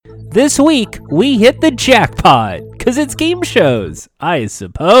This week, we hit the jackpot, because it's game shows, I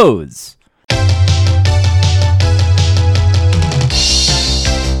suppose.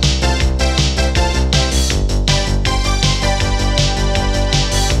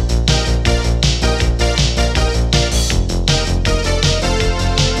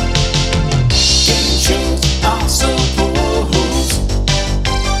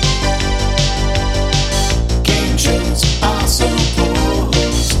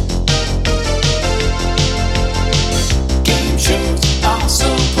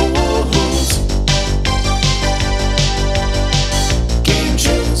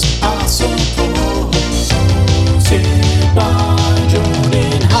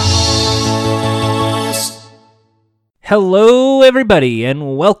 Hello, everybody,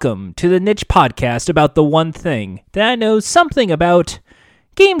 and welcome to the Niche Podcast about the one thing that I know something about: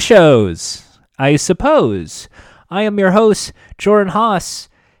 game shows, I suppose. I am your host, Jordan Haas.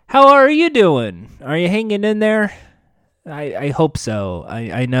 How are you doing? Are you hanging in there? I hope so.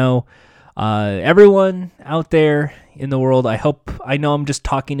 I know everyone out there in the world, I know I'm just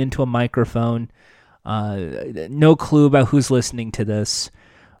talking into a microphone. No clue about who's listening to this.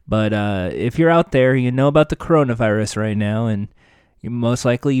 But if you're out there, you know about the coronavirus right now, and most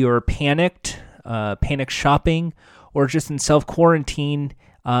likely you're panicked, panic shopping, or just in self-quarantine,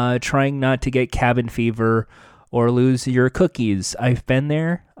 trying not to get cabin fever or lose your cookies. I've been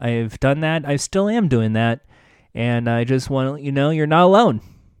there. I've done that. I still am doing that. And I just want to let you know you're not alone.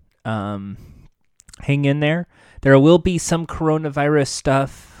 Hang in there. There will be some coronavirus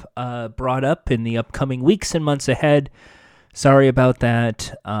stuff brought up in the upcoming weeks and months ahead. Sorry about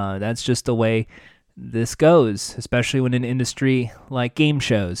that. That's just the way this goes, especially when an industry like game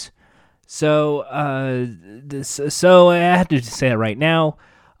shows. So I have to say it right now.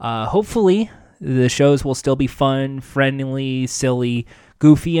 Hopefully, the shows will still be fun, friendly, silly,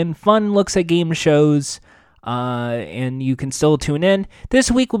 goofy, and fun looks at game shows. And you can still tune in.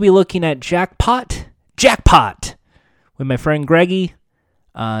 This week, we'll be looking at Jackpot, with my friend Greggy.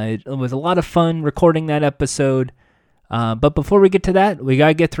 It was a lot of fun recording that episode. But before we get to that, we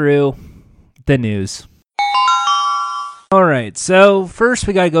gotta get through the news. Alright, so first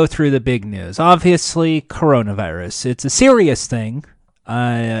we gotta go through the big news. Obviously, coronavirus. It's a serious thing.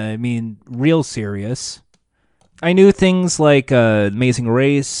 I mean, real serious. I knew things like Amazing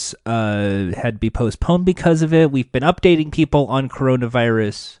Race had to be postponed because of it. We've been updating people on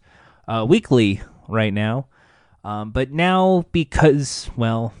coronavirus weekly right now. But now, because,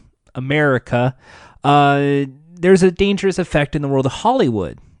 well, America, there's a dangerous effect in the world of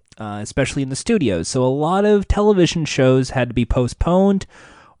Hollywood, especially in the studios. So a lot of television shows had to be postponed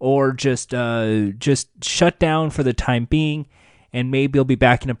or just shut down for the time being, and maybe it'll be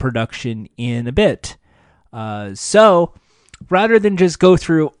back into production in a bit. So rather than just go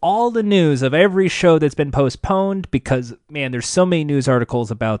through all the news of every show that's been postponed, because, man, there's so many news articles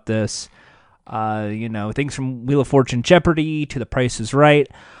about this, things from Wheel of Fortune, Jeopardy, to The Price is Right,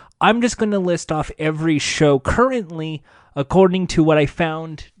 I'm just going to list off every show currently according to what I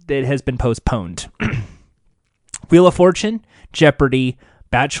found that has been postponed. Wheel of Fortune, Jeopardy,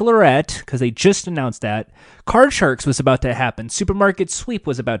 Bachelorette, because they just announced that. Card Sharks was about to happen. Supermarket Sweep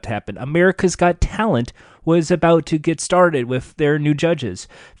was about to happen. America's Got Talent was about to get started with their new judges.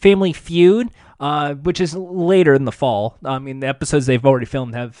 Family Feud, which is later in the fall. I mean, the episodes they've already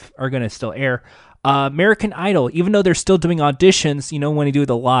filmed are going to still air. American Idol, even though they're still doing auditions, when they do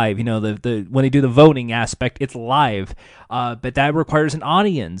the live, when they do the voting aspect, it's live. But that requires an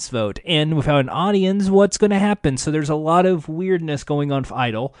audience vote. And without an audience, what's going to happen? So there's a lot of weirdness going on for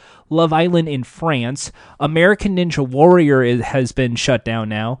Idol. Love Island in France. American Ninja Warrior has been shut down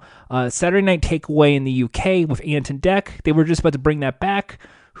now. Saturday Night Takeaway in the UK with Ant and Dec. They were just about to bring that back.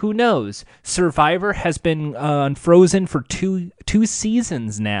 Who knows? Survivor has been unfrozen for two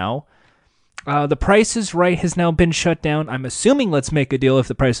seasons now. The Price is Right has now been shut down. I'm assuming Let's Make a Deal if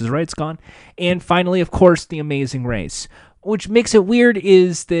The Price is Right's gone. And finally, of course, The Amazing Race. Which makes it weird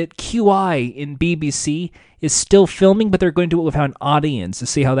is that QI in BBC is still filming, but they're going to do it without an audience to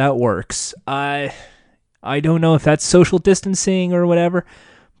see how that works. I don't know if that's social distancing or whatever,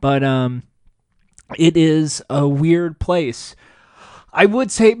 but it is a weird place. I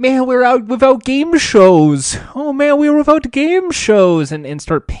would say, man, we're out without game shows. Oh, man, we were without game shows. And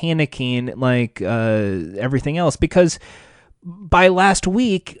start panicking like everything else. Because by last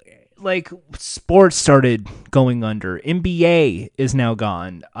week, sports started going under. NBA is now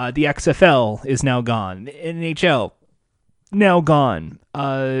gone. The XFL is now gone. NHL, now gone.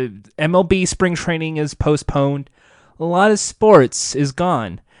 MLB spring training is postponed. A lot of sports is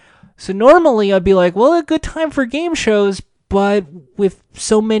gone. So normally I'd be like, well, a good time for game shows. but with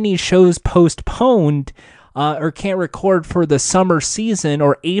so many shows postponed or can't record for the summer season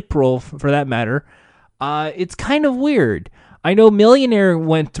or April for that matter, it's kind of weird. I know Millionaire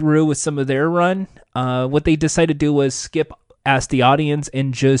went through with some of their run. What they decided to do was skip Ask the Audience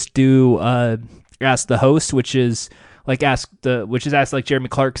and just do Ask the Host, which is asked like Jeremy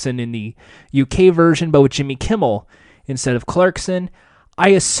Clarkson in the UK version, but with Jimmy Kimmel instead of Clarkson. I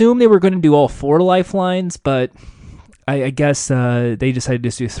assume they were going to do all 4 Lifelines, but I guess they decided to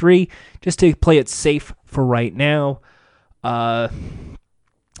just do 3 just to play it safe for right now.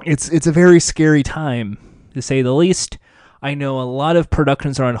 It's a very scary time, to say the least. I know a lot of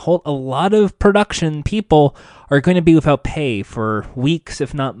productions are on hold. A lot of production people are going to be without pay for weeks,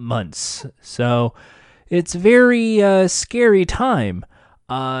 if not months. So it's a very scary time.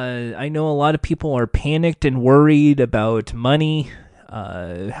 I know a lot of people are panicked and worried about money,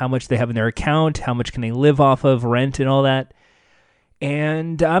 how much they have in their account, how much can they live off of, rent and all that.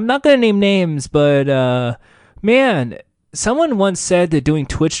 And I'm not going to name names, but man, someone once said that doing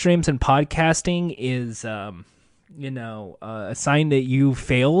Twitch streams and podcasting is, a sign that you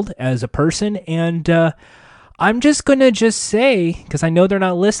failed as a person. And I'm just going to say, because I know they're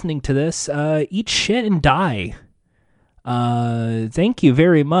not listening to this, eat shit and die. Thank you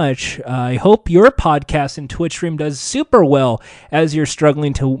very much. I hope your podcast and Twitch stream does super well as you're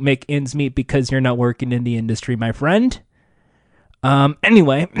struggling to make ends meet because you're not working in the industry, my friend.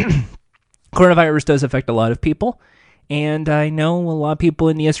 Anyway, coronavirus does affect a lot of people, and I know a lot of people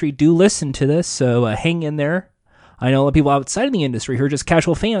in the industry do listen to this, so hang in there. I know a lot of people outside of the industry who are just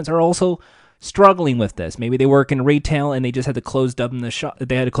casual fans are also struggling with this. Maybe they work in retail and they just had to close down the shop.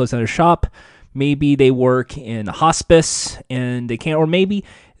 They had to close down their shop. Maybe they work in hospice and they can't, or maybe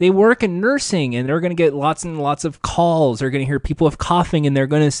they work in nursing and they're going to get lots and lots of calls. They're going to hear people have coughing and they're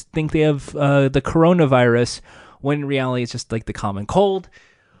going to think they have the coronavirus, when in reality it's just like the common cold.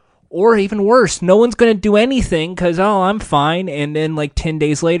 Or even worse, no one's going to do anything because, oh, I'm fine. And then like 10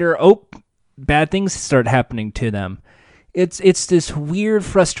 days later, bad things start happening to them. It's this weird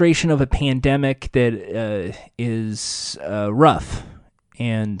frustration of a pandemic that is rough.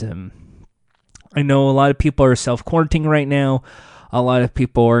 And I know a lot of people are self-quarantining right now. A lot of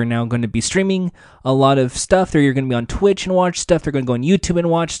people are now going to be streaming a lot of stuff. They're going to be on Twitch and watch stuff. They're going to go on YouTube and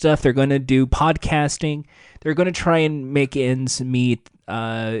watch stuff. They're going to do podcasting. They're going to try and make ends meet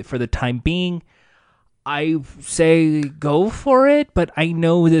for the time being. I say go for it, but I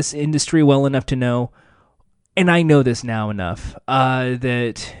know this industry well enough to know, and I know this now enough,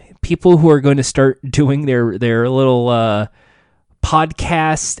 that people who are going to start doing their little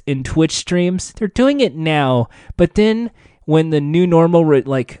podcast and Twitch streams, they're doing it now, but then when the new normal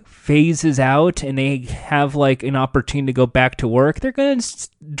phases out and they have like an opportunity to go back to work, they're going to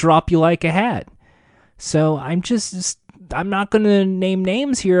drop you like a hat. So I'm not going to name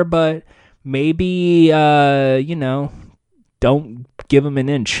names here, but maybe don't give them an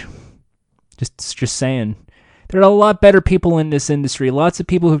inch. Just saying. There are a lot better people in this industry. Lots of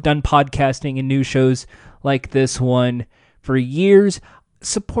people who've done podcasting and news shows like this one for years.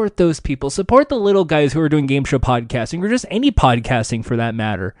 Support those people. Support the little guys who are doing game show podcasting or just any podcasting for that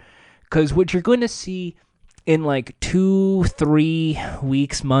matter. Because what you're going to see in like 2-3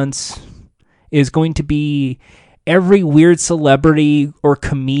 weeks, months, is going to be every weird celebrity or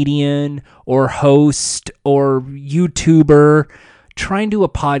comedian or host or YouTuber trying to do a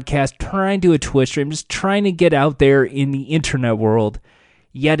podcast, trying to do a Twitch stream, just trying to get out there in the internet world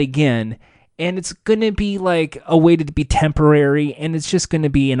yet again. And it's going to be like a way to be temporary, and it's just going to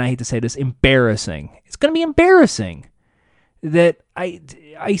be, and I hate to say this, embarrassing. It's going to be embarrassing that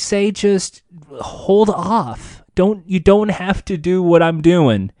I say just hold off. You don't have to do what I'm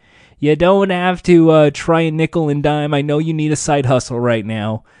doing. You don't have to try and nickel and dime. I know you need a side hustle right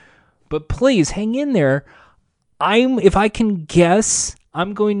now, but please hang in there. If I can guess,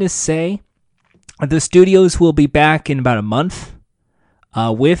 I'm going to say the studios will be back in about a month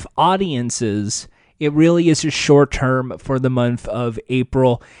with audiences. It really is just short term for the month of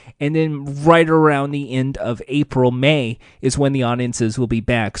April, and then right around the end of April, May is when the audiences will be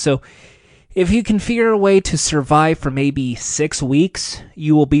back. So if you can figure a way to survive for maybe 6 weeks,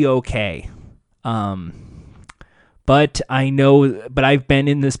 you will be okay. But I've been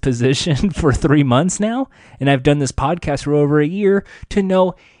in this position for 3 months now, and I've done this podcast for over a year to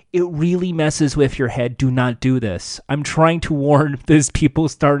know it really messes with your head. Do not do this. I'm trying to warn those people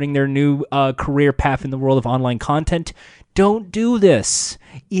starting their new career path in the world of online content. Don't do this.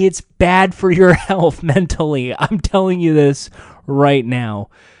 It's bad for your health mentally. I'm telling you this right now.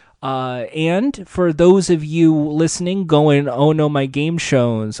 And for those of you listening going, oh no, my game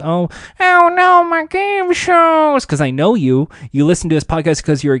shows. Oh no, my game shows. Because I know you listen to this podcast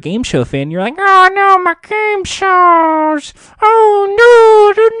because you're a game show fan. You're like, oh no, my game shows.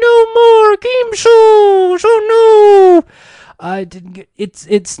 Oh no more game shows. Oh no.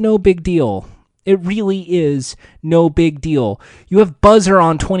 It's no big deal. It really is no big deal. You have Buzzer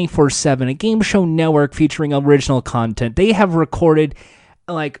on 24/7, a game show network featuring original content. They have recorded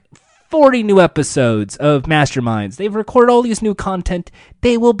like 40 new episodes of Masterminds. They've recorded all these new content.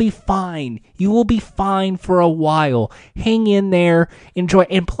 They will be fine. You will be fine for a while. Hang in there. Enjoy.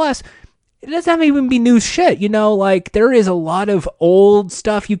 And plus, it doesn't have to even be new shit, like there is a lot of old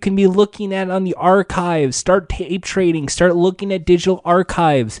stuff you can be looking at on the archives. Start tape trading, start looking at digital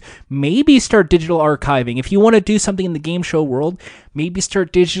archives, maybe start digital archiving. If you want to do something in the game show world, maybe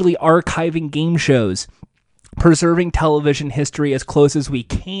start digitally archiving game shows, preserving television history as close as we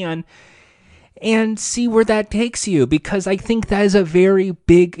can, and see where that takes you, because I think that is a very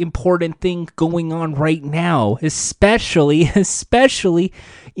big, important thing going on right now, especially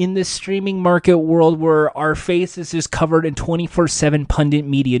in the streaming market world where our face is just covered in 24/7 pundit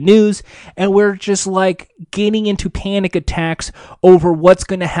media news, and we're just like getting into panic attacks over what's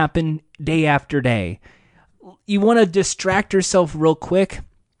going to happen day after day. You want to distract yourself real quick?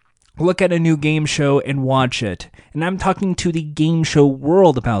 Look at a new game show and watch it. And I'm talking to the game show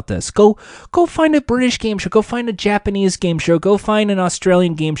world about this. Go find a British game show. Go find a Japanese game show. Go find an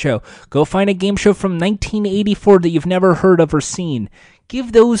Australian game show. Go find a game show from 1984 that you've never heard of or seen.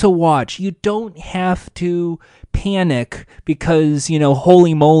 Give those a watch. You don't have to panic because,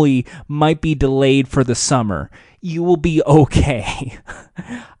 Holy Moly might be delayed for the summer. You will be okay.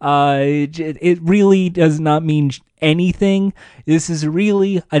 It really does not mean anything. This is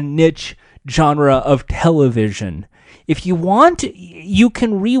really a niche genre of television. If you want, you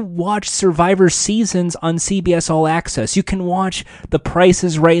can rewatch Survivor seasons on CBS All Access. You can watch The Price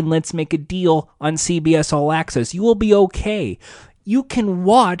is Right and Let's Make a Deal on CBS All Access. You will be okay. You can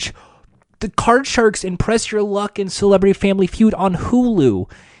watch the Card Sharks and Press Your Luck and Celebrity Family Feud on Hulu.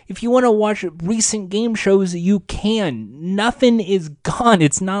 If you want to watch recent game shows, you can. Nothing is gone.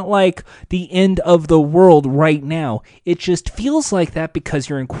 It's not like the end of the world right now. It just feels like that because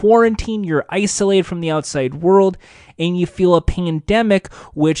you're in quarantine, you're isolated from the outside world, and you feel a pandemic,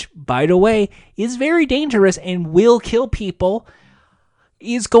 which, by the way, is very dangerous and will kill people,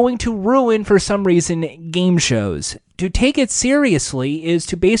 is going to ruin, for some reason, game shows. To take it seriously is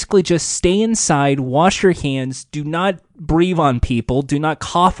to basically just stay inside, wash your hands, do not breathe on people, do not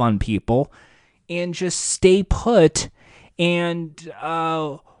cough on people, and just stay put and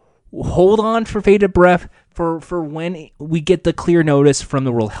hold on for bated breath for when we get the clear notice from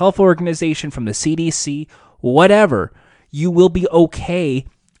the World Health Organization, from the CDC, whatever. You will be okay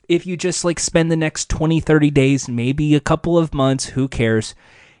if you just spend the next 20, 30 days, maybe a couple of months, who cares,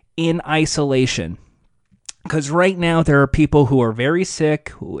 in isolation. Because right now there are people who are very sick,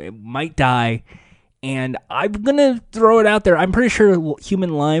 who might die, and I'm going to throw it out there. I'm pretty sure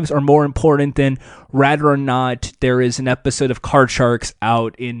human lives are more important than whether or not there is an episode of Card Sharks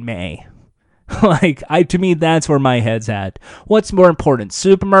out in May. To me, that's where my head's at. What's more important,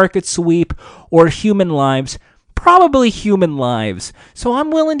 supermarket sweep or human lives? Probably human lives. So I'm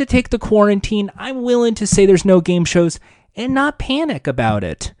willing to take the quarantine. I'm willing to say there's no game shows and not panic about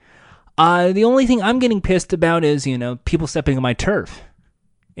it. The only thing I'm getting pissed about is, people stepping on my turf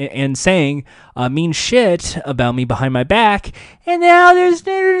and saying mean shit about me behind my back, and now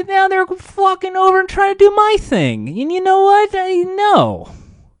they're flocking over and trying to do my thing. And you know what?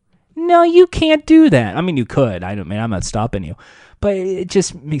 No, you can't do that. I mean, you could. I'm not stopping you, but it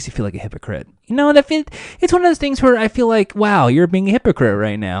just makes you feel like a hypocrite. It's one of those things where I feel like, wow, you're being a hypocrite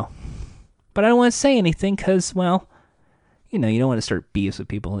right now. But I don't want to say anything because, well, you don't want to start beefs with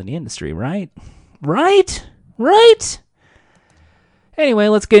people in the industry, right? Right? Anyway,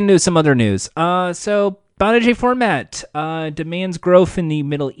 let's get into some other news. So, Bounty Format demands growth in the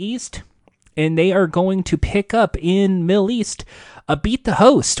Middle East, and they are going to pick up in Middle East Beat the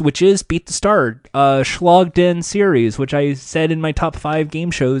Host, which is Beat the Star, Schlag Den series, which I said in my top 5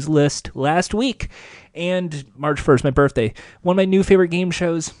 game shows list last week. And March 1st, my birthday, one of my new favorite game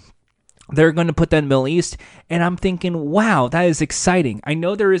shows. They're going to put that in the Middle East, and I'm thinking, wow, that is exciting. I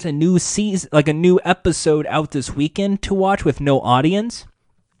know there is a new season, a new episode out this weekend to watch with no audience,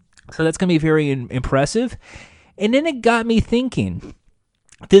 so that's going to be very impressive. And then it got me thinking,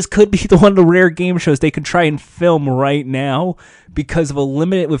 this could be one of the rare game shows they could try and film right now because of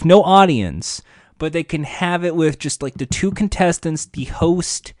with no audience, but they can have it with just the 2 contestants, the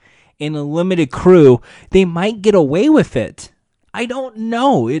host, and a limited crew. They might get away with it. I don't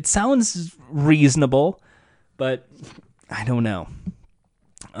know. It sounds reasonable, but I don't know.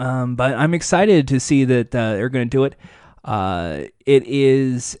 But I'm excited to see that they're going to do it. It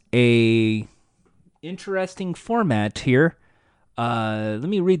is a interesting format here. Let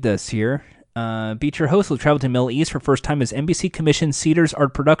me read this here. Beecher host will travel to Middle East for first time as NBC commissioned Cedars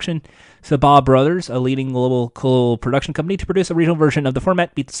Art Production, Sabah Brothers, a leading global production company, to produce a regional version of the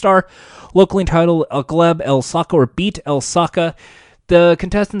format Beat the Star, locally entitled Al-Gleb El Saka or Beat El Saka. The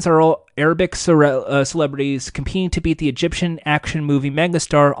contestants are all Arabic celebrities competing to beat the Egyptian action movie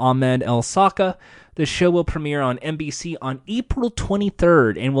megastar Ahmed El Saka. The show will premiere on NBC on April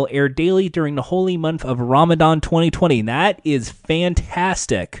 23rd and will air daily during the holy month of Ramadan 2020. That is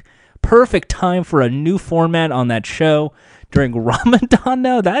fantastic. Perfect time for a new format on that show during Ramadan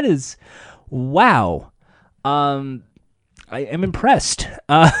now. That is, wow. I am impressed.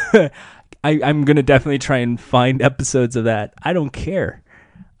 I'm going to definitely try and find episodes of that. I don't care.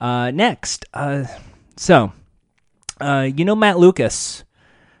 Next. You know Matt Lucas.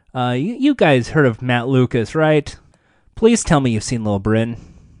 You guys heard of Matt Lucas, right? Please tell me you've seen Lil Bryn.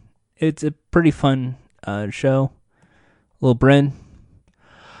 It's a pretty fun show. Lil Bryn.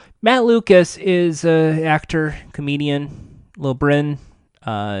 Matt Lucas is an actor, comedian. Lil Bryn.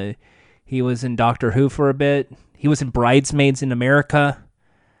 He was in Doctor Who for a bit. He was in Bridesmaids in America.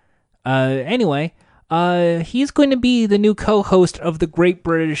 Anyway, he's going to be the new co-host of the Great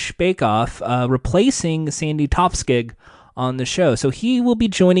British Bake Off, replacing Sandy Topskig on the show. So he will be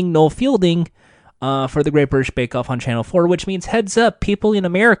joining Noel Fielding for the Great British Bake Off on Channel 4, which means heads up, people in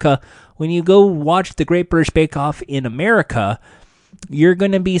America, when you go watch the Great British Bake Off in America, you're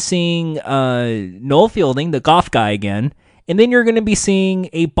going to be seeing Noel Fielding, the goth guy again, and then you're going to be seeing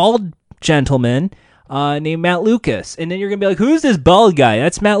a bald gentleman named Matt Lucas. And then you're going to be like, who's this bald guy?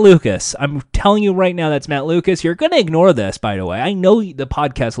 That's Matt Lucas. I'm telling you right now, that's Matt Lucas. You're going to ignore this, by the way. I know the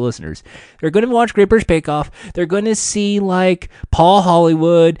podcast listeners. They're going to watch Great British Bake Off. They're going to see, like, Paul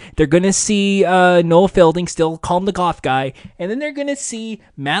Hollywood. They're going to see Noel Fielding, still call him the goth guy. And then they're going to see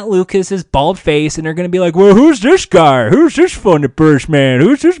Matt Lucas's bald face, and they're going to be like, well, who's this guy? Who's this funny British man?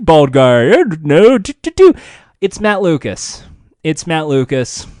 Who's this bald guy? I don't know. It's Matt Lucas. It's Matt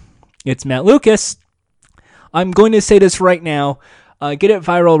Lucas. It's Matt Lucas. I'm going to say this right now. Get it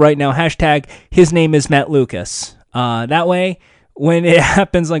viral right now. Hashtag his name is Matt Lucas. That way, when it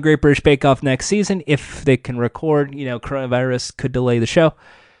happens on Great British Bake Off next season, if they can record, coronavirus could delay the show.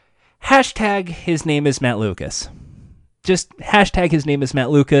 Hashtag his name is Matt Lucas. Just hashtag his name is Matt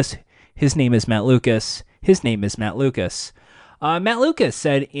Lucas. His name is Matt Lucas. His name is Matt Lucas. Matt Lucas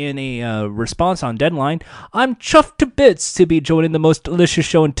said in a response on Deadline, I'm chuffed to bits to be joining the most delicious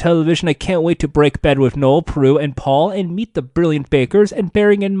show on television. I can't wait to break bed with Noel, Prue, and Paul and meet the brilliant bakers, and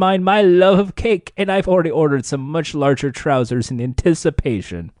bearing in mind my love of cake, and I've already ordered some much larger trousers in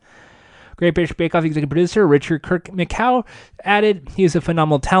anticipation. Great British Bake Off executive producer Richard Kirk McCow added, he is a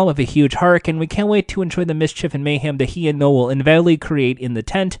phenomenal talent with a huge heart, and we can't wait to enjoy the mischief and mayhem that he and Noel will inevitably create in the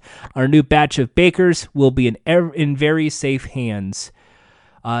tent. Our new batch of bakers will be in very safe hands.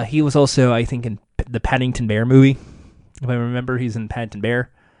 He was also, I think, in the Paddington Bear movie. If I remember, he's in Paddington Bear.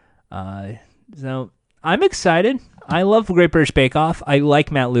 So I'm excited. I love Great British Bake Off. I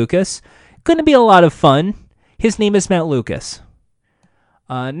like Matt Lucas. Going to be a lot of fun. His name is Matt Lucas.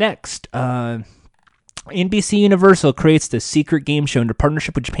 Next, NBC Universal creates the Secret Game Show in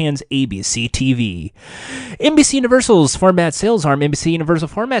partnership with Japan's ABC TV. NBC Universal's format sales arm, NBC Universal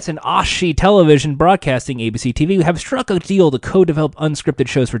Formats and Asahi Television Broadcasting, ABC TV, have struck a deal to co-develop unscripted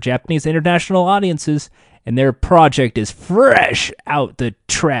shows for Japanese and international audiences, and their project is fresh out the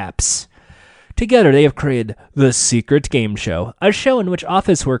traps. Together, they have created The Secret Game Show, a show in which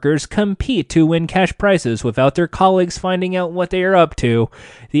office workers compete to win cash prizes without their colleagues finding out what they are up to.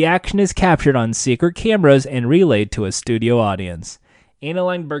 The action is captured on secret cameras and relayed to a studio audience. Anna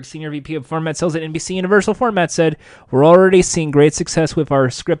Langberg, Senior VP of Format Sales at NBC Universal Format, said, we're already seeing great success with our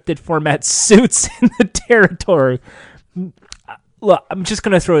scripted format Suits in the territory. Look, I'm just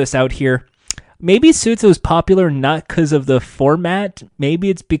going to throw this out here. Maybe Suits was popular not because of the format.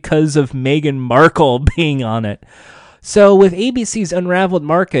 Maybe it's because of Meghan Markle being on it. So with ABC's unraveled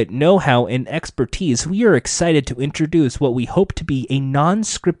market know-how and expertise, we are excited to introduce what we hope to be a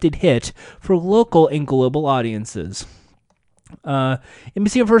non-scripted hit for local and global audiences.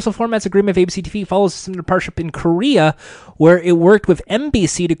 NBC Universal Formats agreement with ABC TV follows some partnership in Korea, where it worked with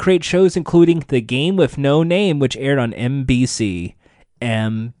NBC to create shows including The Game with No Name, which aired on NBC.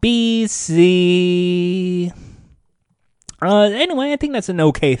 NBC. Anyway, I think that's an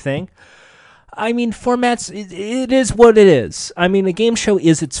okay thing. I mean, formats, it is what it is. I mean, a game show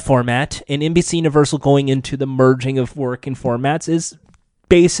is its format, and NBC Universal going into the merging of work and formats is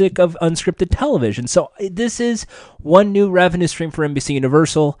basic of unscripted television. So this is one new revenue stream for NBC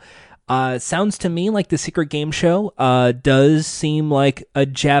Universal. Sounds to me like the Secret Game Show does seem like a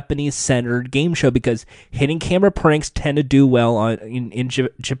Japanese-centered game show because hidden camera pranks tend to do well in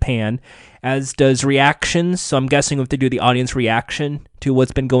Japan, as does reactions. So I'm guessing if they do the audience reaction to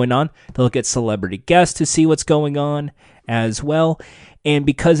what's been going on, they'll get celebrity guests to see what's going on as well. And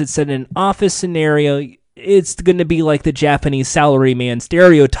because it's set in an office scenario, it's going to be like the Japanese salaryman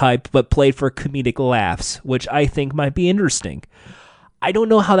stereotype, but played for comedic laughs, which I think might be interesting. I don't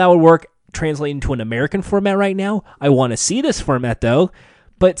know how that would work translating to an American format right now. I want to see this format, though,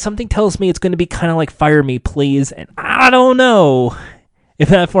 but something tells me it's going to be kind of like Fire Me, Please, and I don't know if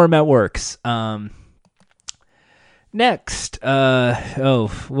that format works. Next,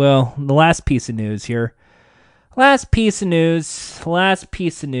 the last piece of news here. Last piece of news.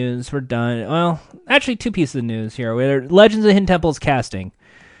 We're done. Well, actually, two pieces of news here. We're Legends of Hidden Temple's casting.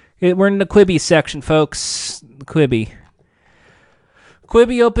 We're in the Quibi section, folks. Quibi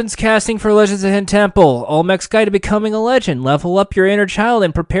opens casting for Legends of Hidden Temple. Olmec's Guide to Becoming a Legend. Level up your inner child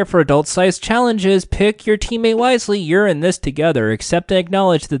and prepare for adult-sized challenges. Pick your teammate wisely. You're in this together. Accept and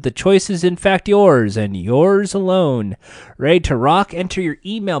acknowledge that the choice is in fact yours, and yours alone. Ready to rock? Enter your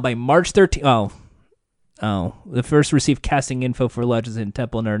email by March 13th. The first received casting info for Legends of Hidden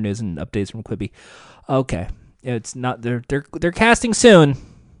Temple in our news and updates from Quibi. Okay. It's not... They're casting soon.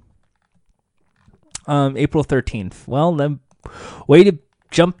 April 13th. Well, then... Way to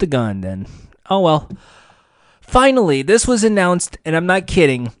jump the gun, then. Oh, well. Finally, this was announced, and I'm not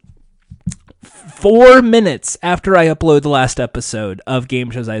kidding, 4 minutes after I upload the last episode of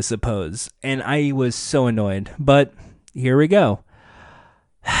Game Shows, I Suppose. And I was so annoyed. But here we go.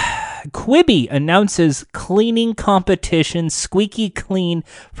 Quibi announces cleaning competition Squeaky Clean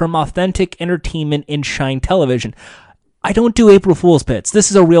from Authentic Entertainment in Shine Television. I don't do April Fool's Pits. This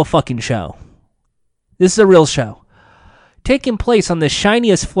is a real fucking show. This is a real show. Taking place on the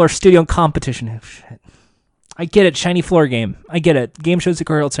shiniest floor studio competition. Oh, shit. I get it, shiny floor game. I get it. Game shows are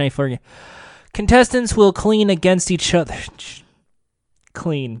called shiny floor game. Contestants will clean against each other.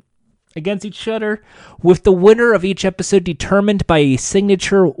 With the winner of each episode determined by a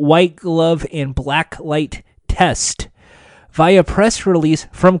signature white glove and black light test. Via press release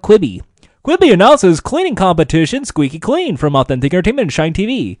from Quibi. Quibi announces cleaning competition Squeaky Clean from Authentic Entertainment and Shine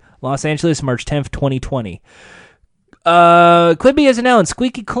TV. Los Angeles, March 10th, 2020. Quibi has announced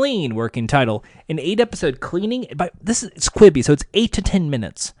Squeaky Clean, working title, an 8-episode cleaning, it's Quibi, so it's 8 to 10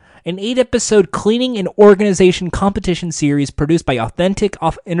 minutes, an 8-episode cleaning and organization competition series produced by Authentic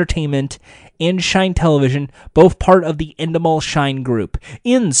Entertainment and Shine Television, both part of the Endemol Shine Group.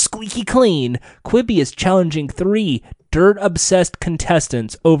 In Squeaky Clean, Quibi is challenging 3 dirt-obsessed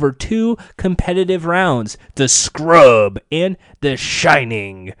contestants over 2 competitive rounds, The Scrub and The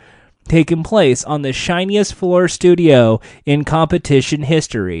Shining, taking place on the shiniest floor studio in competition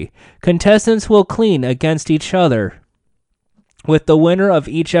history. Contestants will clean against each other, with the winner of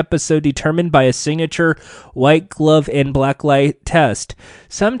each episode determined by a signature white glove and black light test.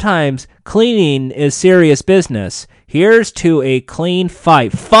 Sometimes cleaning is serious business. Here's to a clean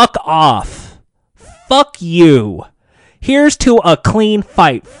fight. Fuck off. Fuck you. Here's to a clean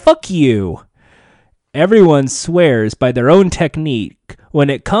fight. Fuck you. Everyone swears by their own technique when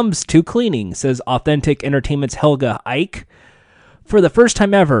it comes to cleaning, says Authentic Entertainment's Helga Ike. For the first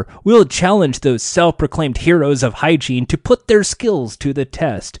time ever, we'll challenge those self-proclaimed heroes of hygiene to put their skills to the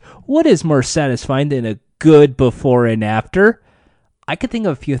test. What is more satisfying than a good before and after? I could think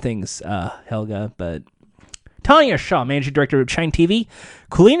of a few things, Helga, but... Tanya Shaw, Managing Director of Shine TV.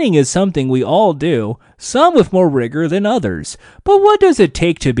 Cleaning is something we all do, some with more rigor than others. But what does it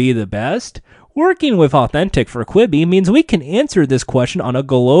take to be the best? Working with Authentic for Quibi means we can answer this question on a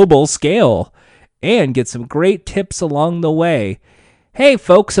global scale and get some great tips along the way. Hey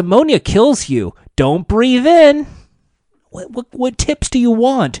folks, ammonia kills you. Don't breathe in. What tips do you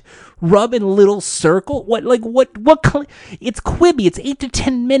want? Rub in little circle? It's Quibi. It's 8 to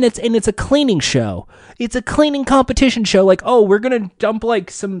 10 minutes and it's a cleaning show. It's a cleaning competition show. Like, oh, we're going to dump like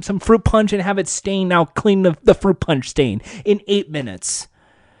some fruit punch and have it stain. Now clean the fruit punch stain in 8 minutes.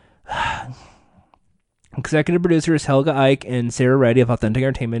 Executive producers Helga Ike and Sarah Reddy of Authentic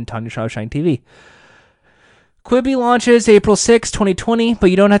Entertainment, Tanya Shaw, Shine TV. Quibi launches April 6, 2020,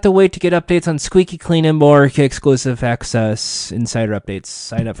 but you don't have to wait to get updates on Squeaky Clean and more exclusive access, insider updates.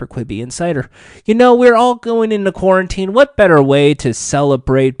 Sign up for Quibi Insider. You know, we're all going into quarantine. What better way to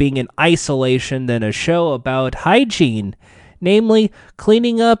celebrate being in isolation than a show about hygiene? namely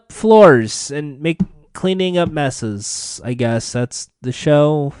cleaning up floors and cleaning up messes. I guess that's the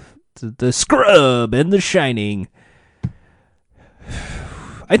show. The Scrub and The Shining.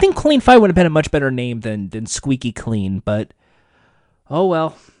 I think Clean 5 would have been a much better name than Squeaky Clean, but oh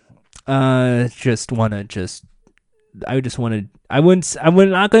well. I'm not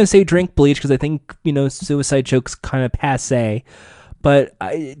going to say drink bleach because I think, suicide joke's kind of passe, but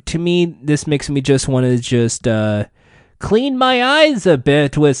to me, this makes me just want to just clean my eyes a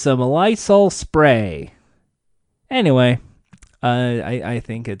bit with some Lysol spray. Anyway, I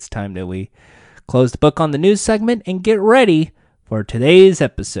think it's time that we close the book on the news segment and get ready for today's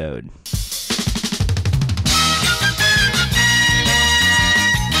episode.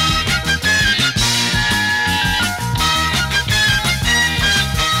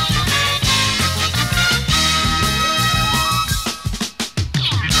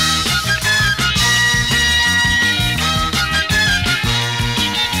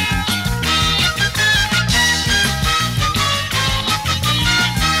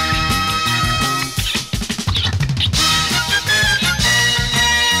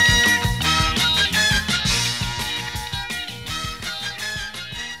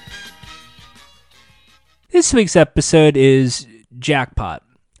 This week's episode is Jackpot.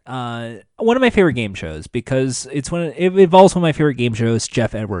 One of my favorite game shows because it involves one of my favorite game shows,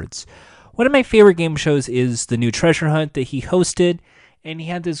 Jeff Edwards. One of my favorite game shows is the new Treasure Hunt that he hosted, and he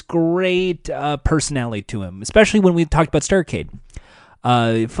had this great personality to him, especially when we talked about Starcade.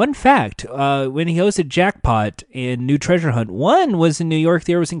 Fun fact, when he hosted Jackpot and New Treasure Hunt, one was in New York,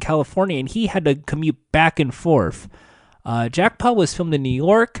 the other was in California, and he had to commute back and forth. Jackpot was filmed in New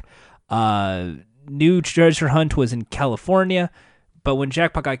York. New Treasure Hunt was in California, but when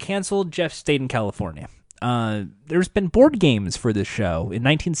Jackpot got canceled, Jeff stayed in California. There's been board games for this show. In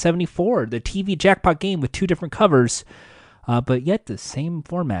 1974, the TV Jackpot game with two different covers, but yet the same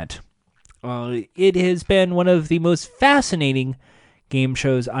format. It has been one of the most fascinating game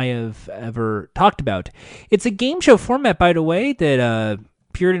shows I have ever talked about. It's a game show format, by the way, that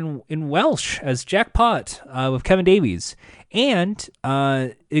appeared in Welsh as Jackpot with Kevin Davies, and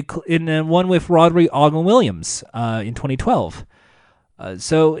in one with Roderick Ogden Williams in 2012.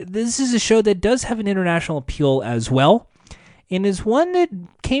 So this is a show that does have an international appeal as well, and is one that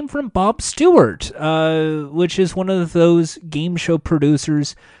came from Bob Stewart, which is one of those game show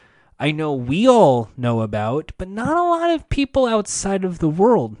producers I know we all know about, but not a lot of people outside of the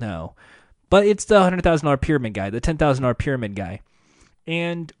world know. But it's the $100,000 pyramid guy, the $10,000 pyramid guy.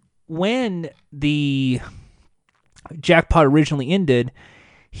 And when the Jackpot originally ended,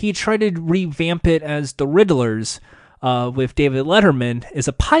 he tried to revamp it as The Riddlers with David Letterman as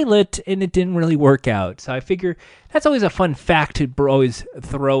a pilot, and it didn't really work out. So I figure that's always a fun fact to always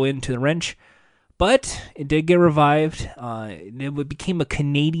throw into the wrench. But it did get revived. It became a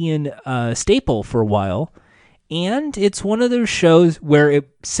Canadian staple for a while. And it's one of those shows where it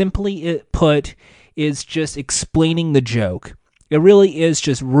simply put is just explaining the joke. It really is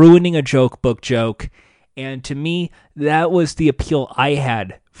just ruining a joke book joke. And to me, that was the appeal I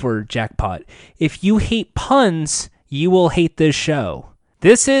had for Jackpot. If you hate puns, you will hate this show.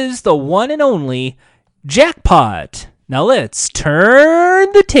 This is the one and only Jackpot. Now let's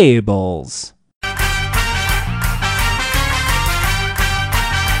turn the tables.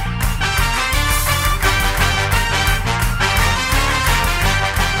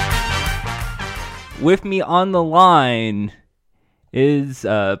 With me on the line is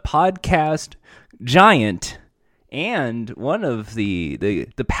a podcast giant and one of the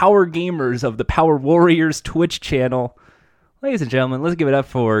power gamers of the Power Warriors Twitch channel. Ladies and gentlemen, let's give it up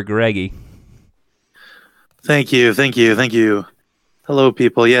for Greggy. Thank you. Hello,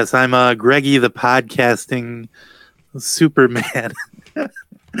 people. Yes, I'm Greggy, the podcasting Superman.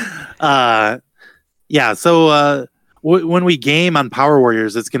 When we game on Power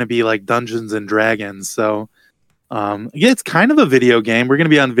Warriors, it's going to be like Dungeons and Dragons. So, it's kind of a video game. We're going to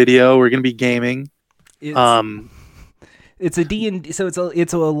be on video. We're going to be gaming. It's a D&D, so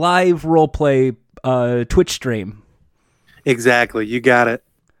it's a live role play Twitch stream. Exactly, you got it.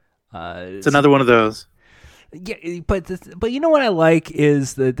 It's another one of those. Yeah, but you know what I like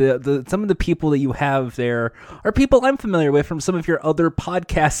is the some of the people that you have there are people I'm familiar with from some of your other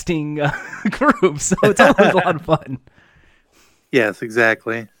podcasting groups. So it's always a lot of fun. Yes,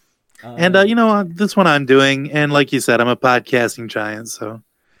 exactly. And this one I'm doing, and like you said, I'm a podcasting giant. So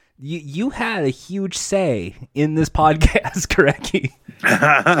you had a huge say in this podcast, Greggy.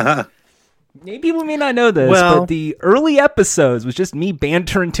 Maybe people may not know this, but the early episodes was just me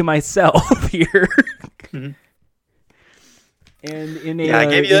bantering to myself here. Mm-hmm.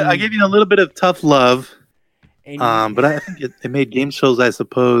 I gave you a little bit of tough love. And But I think it made game shows, I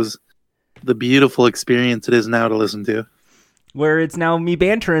suppose, the beautiful experience it is now to listen to. where it's now me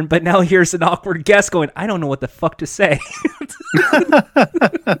bantering, but now here's an awkward guest going, I don't know what the fuck to say.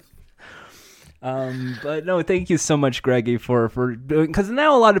 But no, thank you so much, Greggy, for doing, because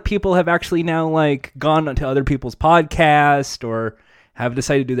now a lot of people have actually now like gone onto other people's podcast or have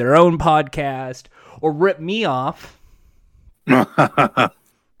decided to do their own podcast or rip me off.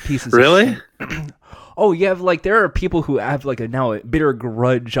 Pieces Really? of shit. Oh, you have like, there are people who have like now a bitter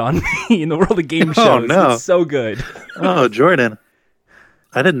grudge on me in the world of game shows. Oh, no. It's so good. Oh, Jordan.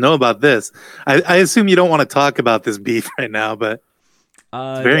 I didn't know about this. I assume you don't want to talk about this beef right now, but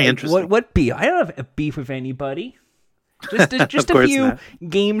it's very interesting. What beef? I don't have a beef with anybody. Just Of a course few not.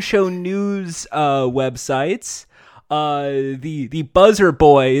 game show news websites. The Buzzer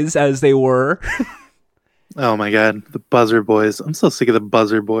Boys, as they were. Oh my God, the Buzzer Boys. I'm so sick of the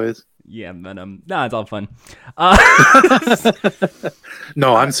Buzzer Boys. Yeah, but nah, it's all fun.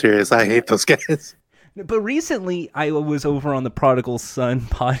 No, I'm serious. I hate those guys. But recently, I was over on the Prodigal Son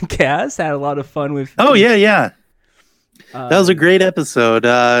podcast. Had a lot of fun with. Oh yeah. That was a great episode.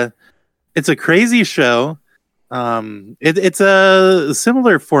 It's a crazy show. It's a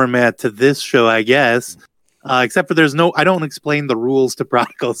similar format to this show, I guess. Except for I don't explain the rules to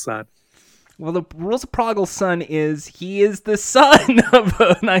Prodigal Son. Well, the rules of Prodigal Son is he is the son of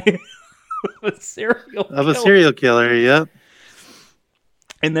a serial killer. Yep.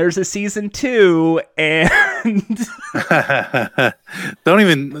 And there's a season 2, and I don't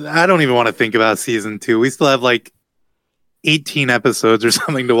even want to think about season 2. We still have like 18 episodes or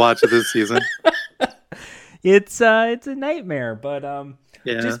something to watch of this season. It's a nightmare, but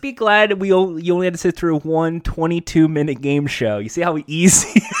Yeah. just be glad you only had to sit through one 22-minute game show. You see how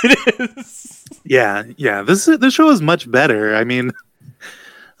easy it is. Yeah. This show is much better. I mean,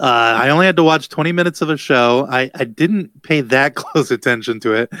 I only had to watch 20 minutes of a show. I didn't pay that close attention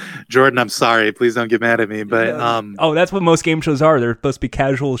to it. Jordan, I'm sorry. Please don't get mad at me. But oh, that's what most game shows are. They're supposed to be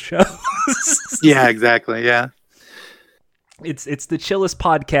casual shows. yeah, exactly. Yeah. It's the chillest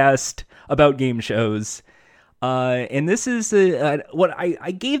podcast about game shows. And this is what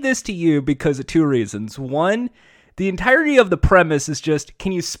I gave this to you because of 2 reasons. One, the entirety of the premise is just,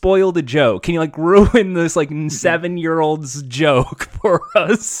 can you spoil the joke? Can you like ruin this like 7-year-old's joke for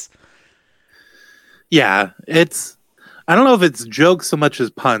us? Yeah, I don't know if it's jokes so much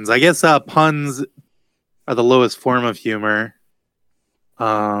as puns. I guess puns are the lowest form of humor.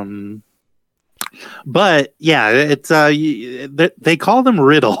 But yeah, it's they call them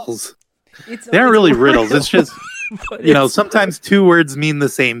riddles. They aren't really riddles. It's just, sometimes 2 words mean the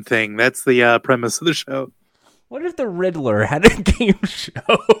same thing. That's the premise of the show. What if the Riddler had a game show?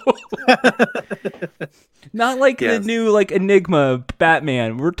 Not like the new like Enigma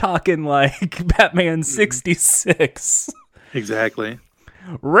Batman. We're talking like Batman 66. Exactly.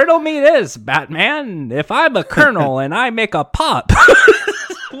 Riddle me this, Batman. If I'm a colonel and I make a pop,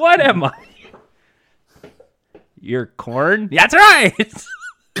 what am I? You're corn? That's right.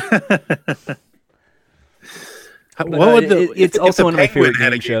 It's also one of my favorite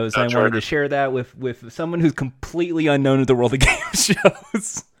game shows. I wanted to share that with someone who's completely unknown in the world of game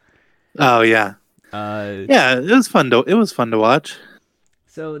shows. Oh yeah, yeah. It was fun to watch.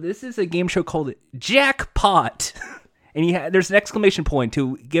 So this is a game show called Jackpot, and there's an exclamation point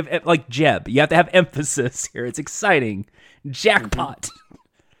to give like Jeb. You have to have emphasis here. It's exciting. Jackpot.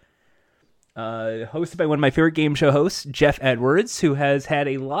 Hosted by one of my favorite game show hosts, Jeff Edwards, who has had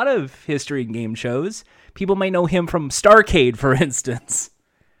a lot of history in game shows. People might know him from Starcade, for instance.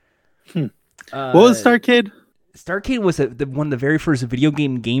 What was Starcade? Starcade was one of the very first video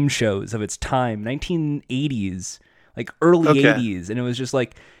game shows of its time, 1980s, like early 80s. And it was just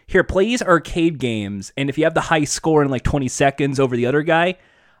like, here, play these arcade games. And if you have the high score in like 20 seconds over the other guy,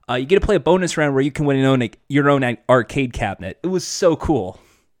 you get to play a bonus round where you can win your own arcade cabinet. It was so cool.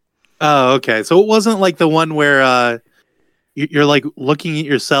 Oh, okay. So it wasn't like the one where you're like looking at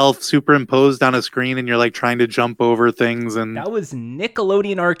yourself superimposed on a screen and you're like trying to jump over things. And that was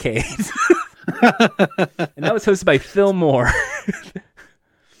Nickelodeon Arcade. And that was hosted by Phil Moore,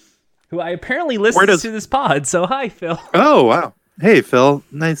 who I apparently listens to this pod. So hi, Phil. Oh, wow. Hey, Phil.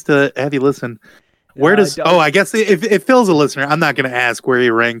 Nice to have you listen. I guess if Phil's a listener, I'm not going to ask where he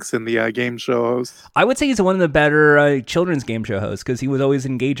ranks in the game show hosts. I would say he's one of the better children's game show hosts because he was always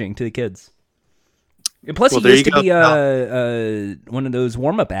engaging to the kids. And plus, he used to be one of those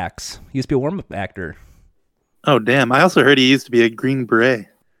warm-up acts. He used to be a warm-up actor. Oh, damn. I also heard he used to be a Green Beret.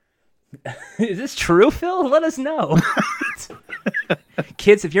 Is this true, Phil? Let us know.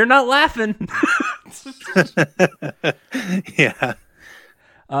 Kids, if you're not laughing. Yeah.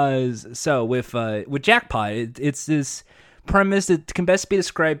 So with Jackpot, it's this premise that can best be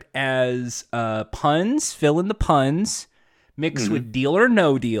described as puns, fill in the puns, mixed with Deal or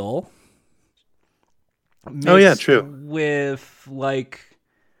No Deal. Oh yeah, true. With like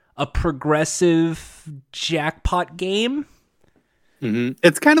a progressive jackpot game. Mm-hmm.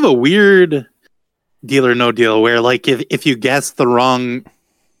 It's kind of a weird Deal or No Deal where like if you guess the wrong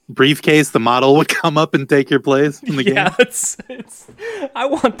briefcase, the model would come up and take your place in the game. It's I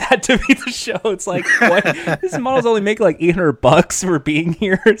want that to be the show. It's like, what? This model's only making like $800 for being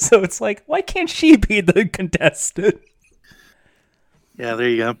here, so it's like, why can't she be the contestant? Yeah, there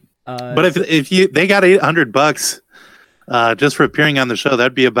you go. But if they got $800 just for appearing on the show,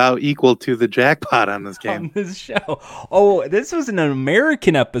 that'd be about equal to the jackpot on this game. On this show. Oh, this was an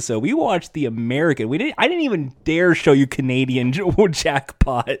American episode. We watched the American. I didn't even dare show you Canadian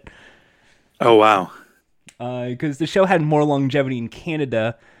jackpot. Oh wow. Because the show had more longevity in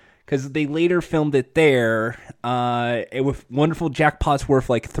Canada. Because they later filmed it there. With wonderful jackpots worth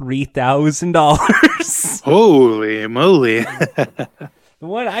like $3,000. Holy moly! The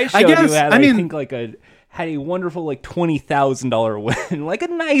one I showed you had, I think, had a wonderful like $20,000 win, like a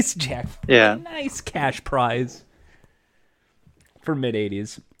nice jackpot, a nice cash prize for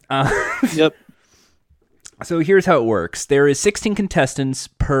mid-80s. Yep. So here's how it works: there is 16 contestants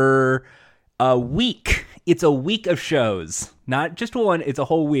per week. It's a week of shows, not just one. It's a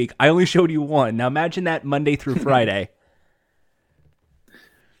whole week. I only showed you one. Now imagine that Monday through Friday.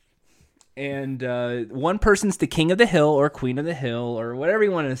 And one person's the king of the hill or queen of the hill or whatever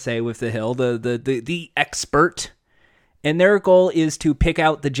you want to say with the hill, the expert. And their goal is to pick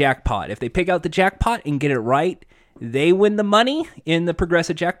out the jackpot. If they pick out the jackpot and get it right, they win the money in the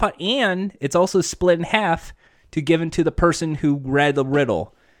progressive jackpot. And it's also split in half to give to the person who read the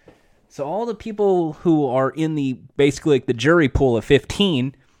riddle. So all the people who are in basically like the jury pool of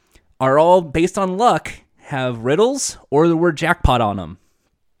 15 are all, based on luck, have riddles or the word jackpot on them.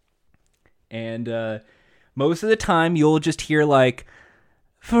 And most of the time, you'll just hear like,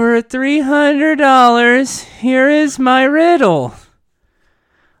 for $300, here is my riddle.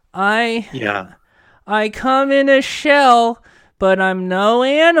 I come in a shell, but I'm no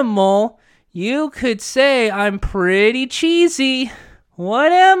animal. You could say I'm pretty cheesy.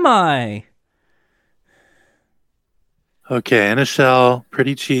 What am I? Okay, in a shell,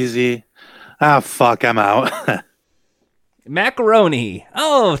 pretty cheesy. Ah, fuck, I'm out. Macaroni.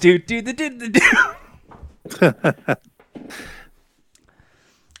 Oh, dude.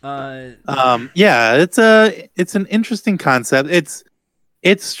 Yeah, it's an interesting concept.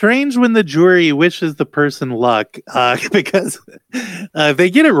 It's strange when the jury wishes the person luck, because if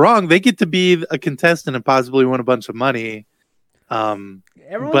they get it wrong, they get to be a contestant and possibly win a bunch of money. But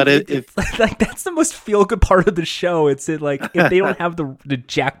like that's the most feel good part of the show. It's like if they don't have the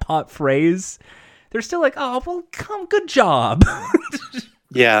jackpot phrase, they're still like, oh well, good job.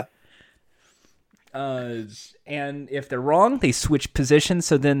 Yeah. And if they're wrong, they switch positions.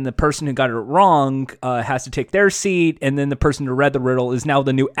 So then the person who got it wrong has to take their seat, and then the person who read the riddle is now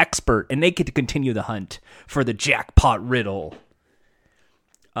the new expert, and they get to continue the hunt for the jackpot riddle.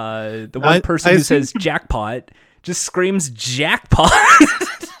 The one person who says jackpot just screams jackpot.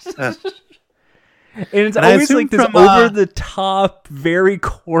 And it's always like this over-the-top, very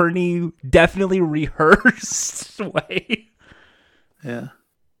corny, definitely rehearsed way. Yeah.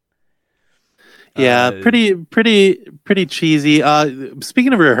 Yeah, pretty cheesy.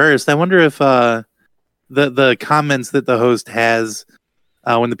 Speaking of rehearsed, I wonder if the comments that the host has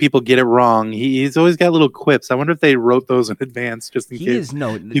when the people get it wrong, he's always got little quips. I wonder if they wrote those in advance just in case.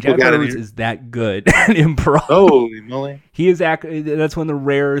 Jeff Edwards is that good at improv. Holy moly! He is that's one of the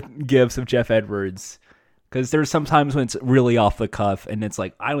rare gifts of Jeff Edwards. Because there's sometimes when it's really off the cuff, and it's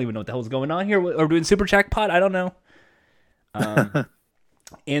like, I don't even know what the hell's going on here. Are we doing Super Jackpot? I don't know.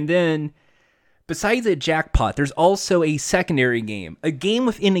 And then, besides a jackpot, there's also a secondary game. A game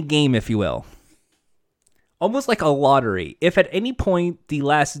within a game, if you will. Almost like a lottery. If at any point the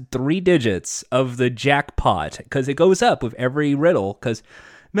last 3 digits of the jackpot, because it goes up with every riddle, because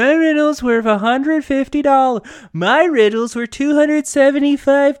my riddle's worth $150. My riddles were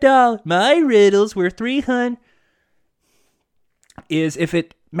 $275. My riddles were $300. Is if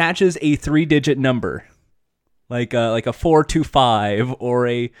it matches a 3-digit number, like a 425 or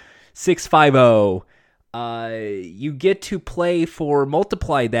a 650, you get to play for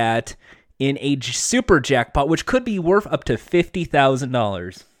multiply that in a super jackpot, which could be worth up to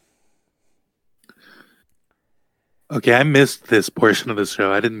 $50,000. Okay, I missed this portion of the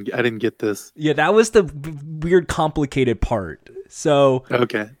show. I didn't get this. Yeah, that was the weird, complicated part. So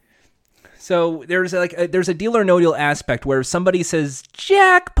okay. So there's there's a deal or no deal aspect where if somebody says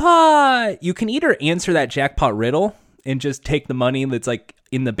jackpot, you can either answer that jackpot riddle and just take the money that's like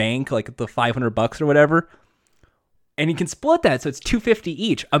in the bank, like the $500 or whatever, and you can split that, so it's $250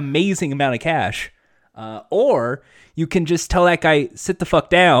 each, amazing amount of cash. Or you can just tell that guy sit the fuck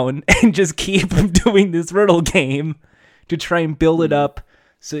down and just keep doing this riddle game to try and build it up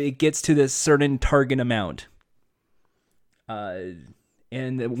so it gets to this certain target amount.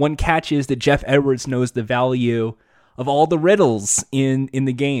 And one catch is that Jeff Edwards knows the value of all the riddles in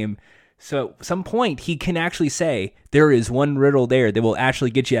the game. So at some point, he can actually say, there is one riddle there that will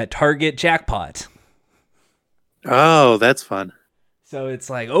actually get you at target jackpot. Oh, that's fun. So it's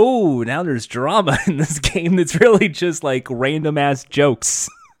like, oh, now there's drama in this game that's really just like random-ass jokes.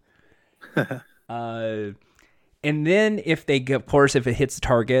 And then if they get, of course, if it hits the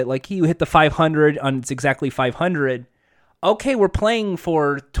target, like you hit the 500 on it's exactly 500, okay, we're playing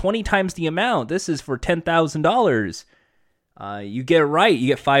for 20 times the amount. This is for $10,000. You get it right, you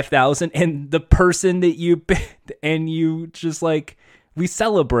get 5,000, and the person that you and you just like we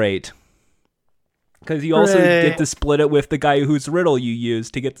celebrate because you also get to split it with the guy whose riddle you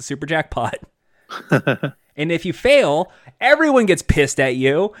used to get the super jackpot. And if you fail, everyone gets pissed at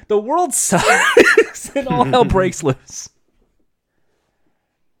you. The world sucks, and all hell breaks loose.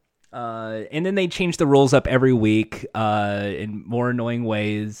 And then they change the rules up every week in more annoying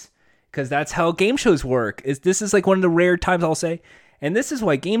ways. Because that's how game shows work. This is like one of the rare times I'll say, and this is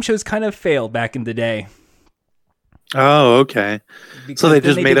why game shows kind of failed back in the day. Oh, okay. Because so they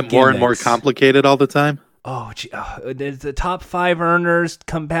just made it more and more complicated all the time? Oh, the top 5 earners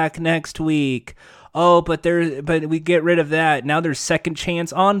come back next week. Oh, but we get rid of that. Now there's second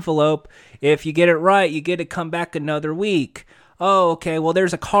chance envelope. If you get it right, you get to come back another week. Oh, okay, well,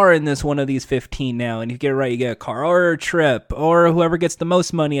 there's a car in this one of these 15 now, and if you get it right, you get a car, or a trip, or whoever gets the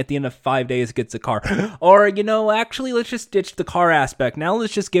most money at the end of 5 days gets a car. Or, actually, let's just ditch the car aspect. Now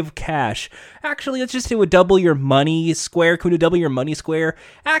let's just give cash. Actually, let's just do a double your money square. Can we double your money square?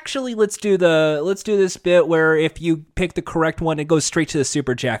 Actually, let's do this bit where if you pick the correct one, it goes straight to the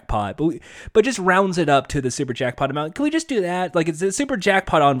super jackpot, but just rounds it up to the super jackpot amount. Can we just do that? Like, it's a super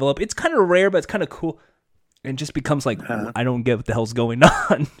jackpot envelope. It's kind of rare, but it's kind of cool. And just becomes like, I don't get what the hell's going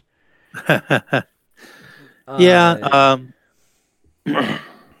on. Yeah.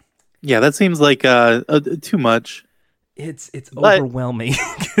 Yeah, that seems like too much. It's overwhelming.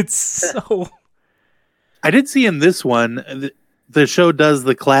 It's so... I did see in this one, the show does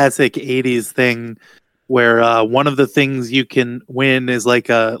the classic 80s thing where one of the things you can win is like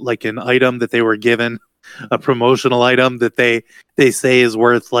an item that they were given, a promotional item that they say is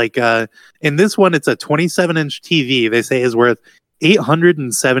worth like in this one it's a 27-inch TV they say is worth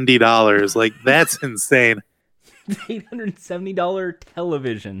 $870. Like, that's insane. $870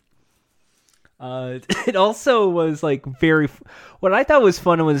 television. It also was like what I thought was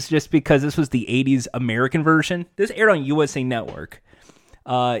fun was just because this was the 80s American version. This aired on USA Network.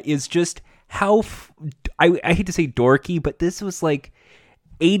 Is just how I hate to say dorky, but this was like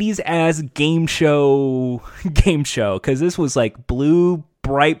 80s as game show because this was like blue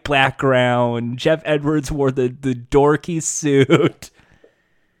bright background. Jeff Edwards wore the dorky suit.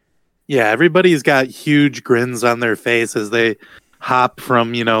 Yeah, everybody's got huge grins on their face as they hop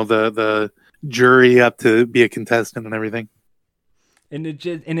from the jury up to be a contestant and everything. And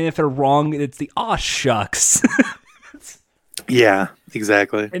if they're wrong, it's the aw shucks. Yeah,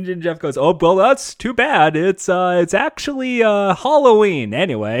 exactly. And then Jeff goes, "Oh, well, that's too bad. It's actually Halloween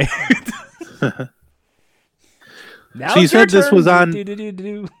anyway." Now so you said this was on.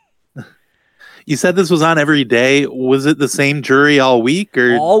 You said this was on every day. Was it the same jury all week,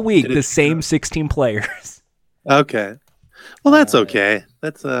 or all week? The same 16 players. Okay. Well, that's okay.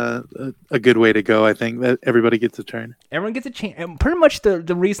 That's a good way to go. I think that everybody gets a turn. Everyone gets a chance. And pretty much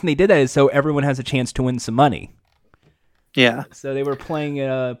the reason they did that is so everyone has a chance to win some money. Yeah. So they were playing it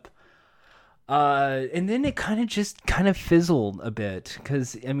up. And then it kind of fizzled a bit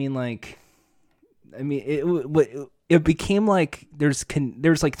because it became like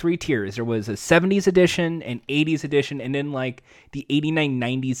there's like 3 tiers. There was a 70s edition, an 80s edition, and then like the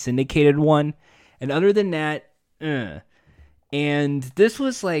 89-90s syndicated one. And other than that, and this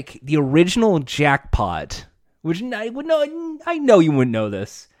was like the original jackpot, which I know you wouldn't know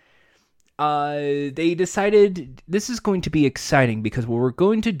this. They decided this is going to be exciting because what we're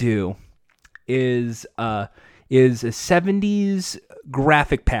going to do is a 70s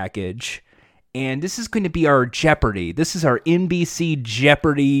graphic package, and this is going to be our Jeopardy. This is our NBC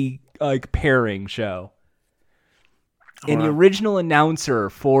Jeopardy pairing show. And the original announcer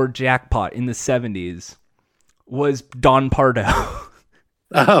for Jackpot in the 70s was Don Pardo.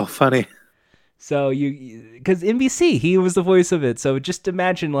 Oh, funny. So because NBC, he was the voice of it. So just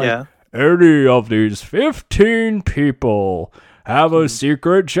imagine like Yeah. any of these 15 people have a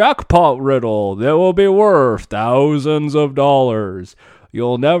secret jackpot riddle that will be worth thousands of dollars.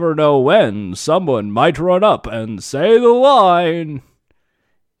 You'll never know when someone might run up and say the line.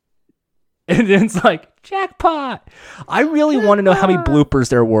 And then it's like, jackpot. I really want to know how many bloopers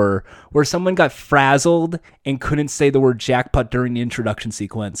there were where someone got frazzled and couldn't say the word jackpot during the introduction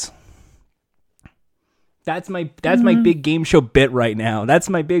sequence. That's my big game show bit right now. That's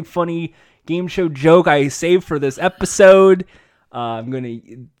my big funny game show joke I saved for this episode.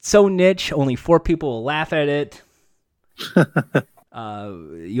 So niche, only 4 people will laugh at it.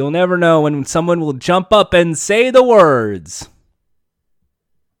 You'll never know when someone will jump up and say the words.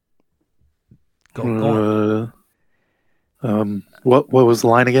 Go on. What was the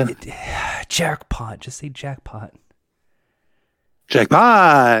line again? Jackpot. Just say jackpot.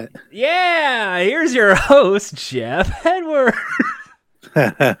 Jackpot. Yeah, here's your host, Jeff Edwards.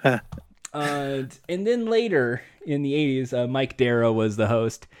 And then later in the 80s, Mike Darrow was the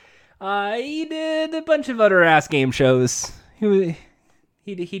host. He did a bunch of other ass game shows. He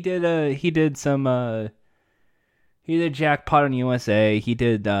did Jackpot on USA. He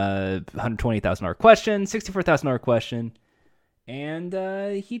did $120,000 question, $64,000 question, and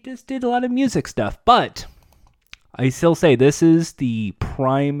he just did a lot of music stuff. But I still say this is the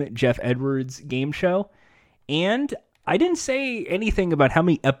prime Jeff Edwards game show, and I didn't say anything about how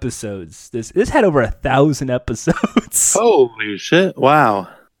many episodes this had over 1,000 episodes. Holy shit! Wow.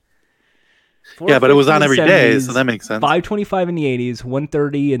 Yeah, but it was on every day, so that makes sense. 525 in the 80s,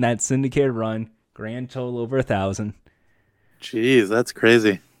 130 in that syndicated run. Grand total over 1,000. Jeez, that's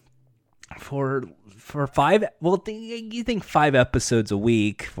crazy. For 5, well, you think 5 episodes a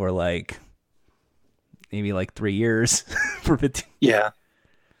week for like maybe like 3 years for 15. Yeah.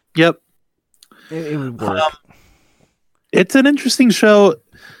 Yep. It would work. It's an interesting show.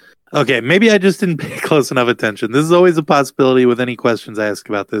 Okay, maybe I just didn't pay close enough attention. This is always a possibility with any questions I ask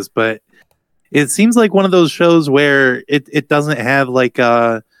about this, but it seems like one of those shows where it doesn't have like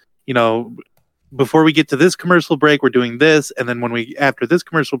before we get to this commercial break, we're doing this, and then after this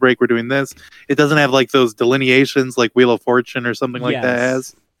commercial break, we're doing this. It doesn't have like those delineations like Wheel of Fortune or something like that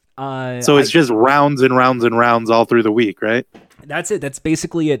has. So it's just rounds and rounds and rounds all through the week, right? That's it. That's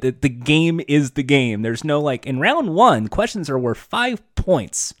basically it. The game is the game. There's no like in round 1, questions are worth 5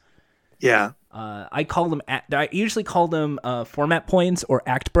 points. Yeah. I usually call them format points or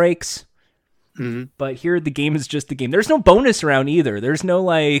act breaks. Mm-hmm. But here the game is just the game. There's no bonus round either. There's no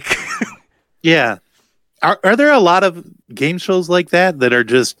like. Yeah. Are there a lot of game shows like that are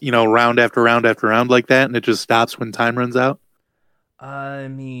just, round after round after round like that, and it just stops when time runs out? I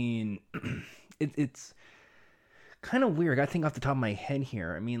mean, it's kind of weird. I think off the top of my head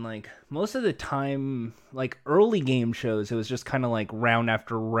here. I mean, like most of the time, like early game shows, it was just kind of like round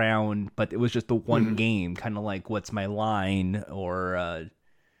after round, but it was just the one game, kind of like What's My Line or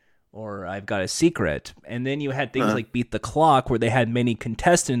I've Got a Secret. And then you had things like Beat the Clock, where they had many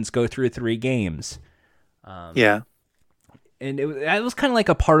contestants go through 3 games. Yeah. And it was kind of like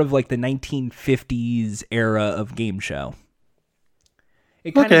a part of like the 1950s era of game show.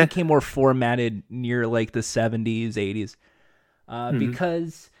 It kind of became more formatted near like the 70s, 80s.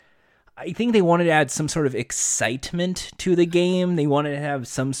 Because I think they wanted to add some sort of excitement to the game. They wanted to have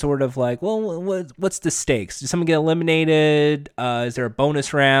some sort of like, well, what's the stakes? Did someone get eliminated? Is there a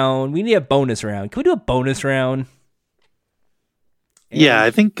bonus round? We need a bonus round. Can we do a bonus round? Yeah, I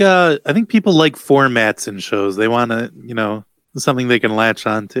think people like formats in shows. They want to, something they can latch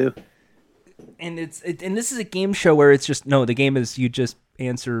on to. And and this is a game show where it's just the game is you just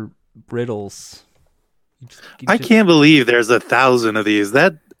answer riddles. I can't believe there's 1,000 of these.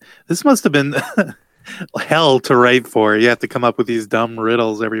 This must have been hell to write for. You have to come up with these dumb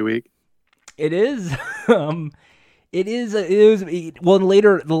riddles every week. It is. It is. Well,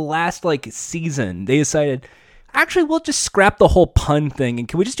 later the last season, they decided, actually, we'll just scrap the whole pun thing, and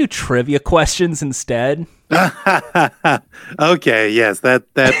can we just do trivia questions instead? Okay. Yes. That.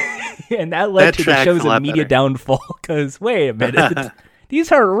 And that led to the show's immediate downfall. Because wait a minute, these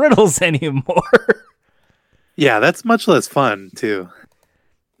aren't riddles anymore. Yeah, that's much less fun too.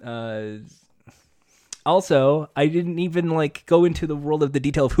 Also, I didn't even go into the world of the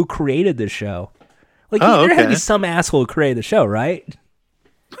detail of who created this show. There had to be some asshole who created the show, right?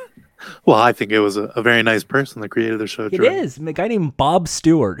 Well, I think it was a very nice person that created the show. It is a guy named Bob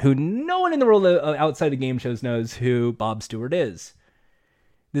Stewart, who no one in the world outside of game shows knows who Bob Stewart is.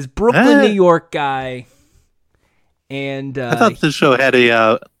 This Brooklyn, New York guy, and I thought the show had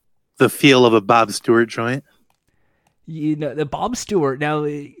the feel of a Bob Stewart joint. The Bob Stewart. Now,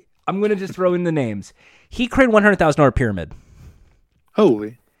 I'm going to just throw in the names. He created $100,000 Pyramid.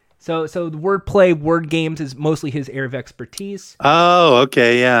 Holy. So the wordplay, word games is mostly his area of expertise. Oh,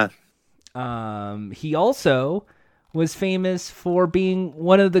 okay, yeah. He also was famous for being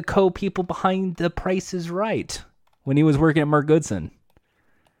one of the co-people behind The Price is Right when he was working at Mark Goodson.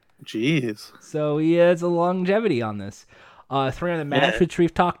 Jeez. So he has a longevity on this. Three on the Match, which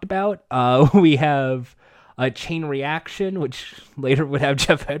we've talked about. We have Chain Reaction, which later would have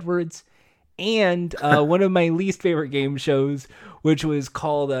Jeff Edwards. And one of my least favorite game shows, which was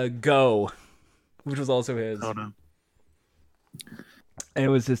called Go, which was also his. Oh, no. And it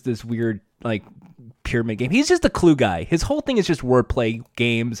was just this weird, like, pyramid game. He's just a clue guy. His whole thing is just wordplay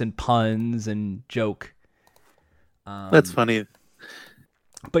games and puns and joke. That's funny.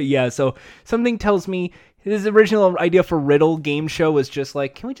 But yeah, so something tells me his original idea for riddle game show was just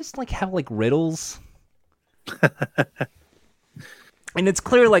like, can we just like have like riddles? And it's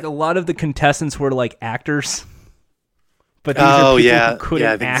clear like a lot of the contestants were like actors. But these are people who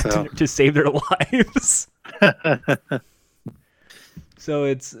couldn't act to save their lives. So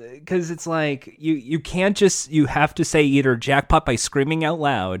it's because it's like you can't just, you have to say either jackpot by screaming out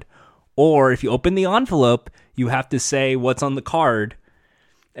loud, or if you open the envelope, you have to say what's on the card,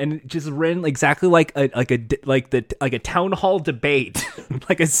 and just ran exactly like a town hall debate,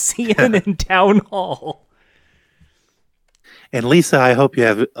 like a CNN town hall. And Lisa, I hope you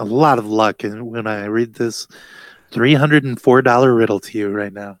have a lot of luck when I read this $304 riddle to you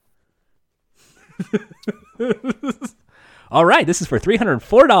right now. All right, this is for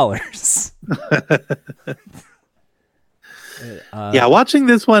 $304. Yeah, watching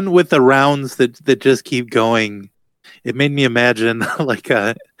this one with the rounds that just keep going, it made me imagine like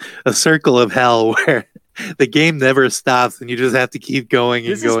a circle of hell where the game never stops and you just have to keep going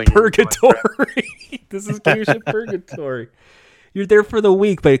and going. This is purgatory. This is game show purgatory. You're there for the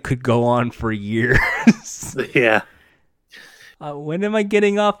week, but it could go on for years. Yeah. When am I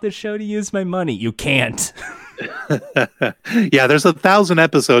getting off the show to use my money? You can't. Yeah, there's 1,000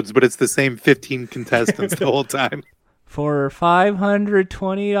 episodes, but it's the same 15 contestants the whole time. For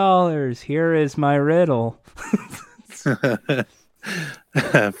 $520, here is my riddle. For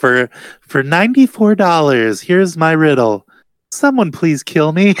 $94, here's my riddle. Someone please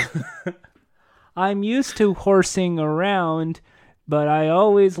kill me. I'm used to horsing around, but I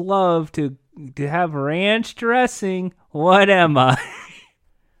always love to have ranch dressing. What am I?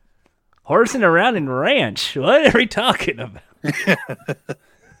 Horsing around in ranch? What are we talking about?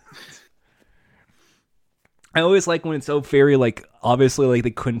 I always like when it's so very, like, obviously, like,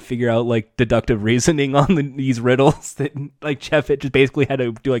 they couldn't figure out, like, deductive reasoning on these riddles that, like, Jeff just basically had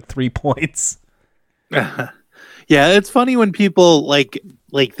to do, like, 3 points. Yeah, it's funny when people, like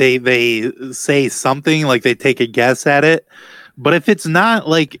they say something, like they take a guess at it, but if it's not,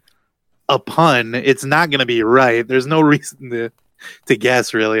 like, a pun, it's not going to be right. There's no reason to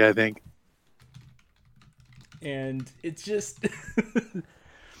guess, really, I think. And it's just...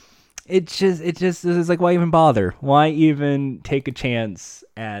 It's like, why even bother? Why even take a chance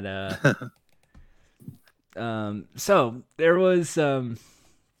at so there was I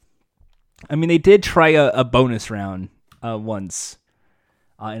mean, they did try a bonus round once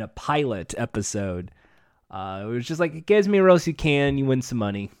in a pilot episode. It was just like, get as many rolls you can, you win some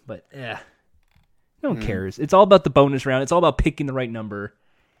money, but no one cares. It's all about the bonus round. It's all about picking the right number.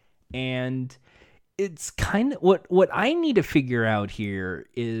 And it's kind of what I need to figure out here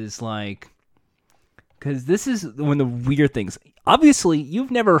is, like, because this is one of the weird things. Obviously, you've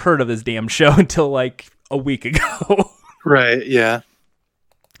never heard of this damn show until like a week ago. Right, yeah.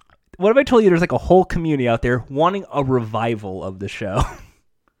 What if I told you there's like a whole community out there wanting a revival of the show?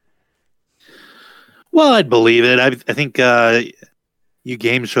 Well, I'd believe it. I think you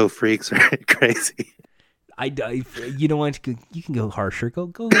game show freaks are crazy. You don't want to. You can go harsher.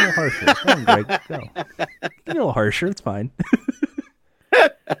 Go a little harsher. Go on, Greg. Go. Go a little harsher. It's fine.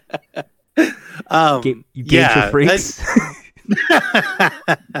 Game show freaks.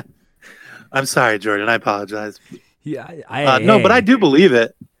 I'm sorry, Jordan. I apologize. Yeah, no, but I do believe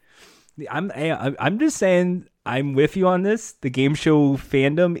it. I'm just saying. I'm with you on this. The game show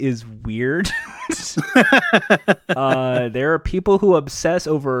fandom is weird. There are people who obsess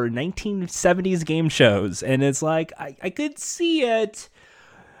over 1970s game shows, and it's like, I could see it,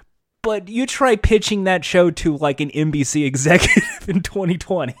 but you try pitching that show to like an NBC executive in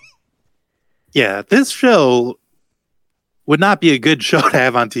 2020. Yeah, this show would not be a good show to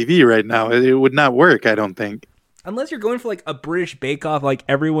have on TV right now. It would not work, I don't think. Unless you're going for like a British Bake Off, like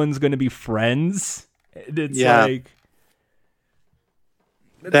everyone's going to be friends. It's like...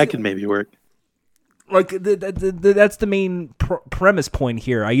 That could maybe work. like that's the main premise point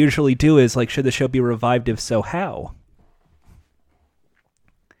here. I usually do is like, should the show be revived? If so, how?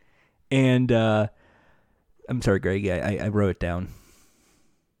 And I'm sorry, Greg. I wrote it down.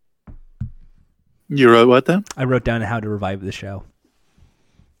 You wrote what then? I wrote down how to revive the show.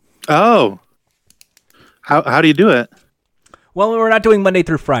 Oh, how do you do it? Well, we're not doing Monday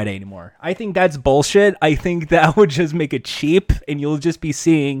through Friday anymore. I think that's bullshit. I think that would just make it cheap, and you'll just be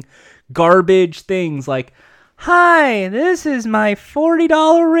seeing garbage things like, "Hi, this is my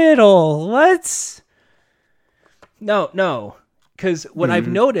 $40 riddle." No. Because what I've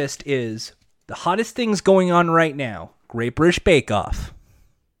noticed is the hottest things going on right now: Great British Bake Off.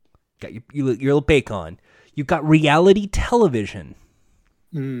 Got your little bake on. You've got reality television.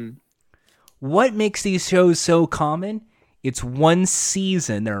 What makes these shows so common? It's one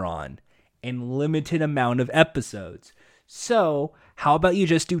season they're on and limited amount of episodes. So how about you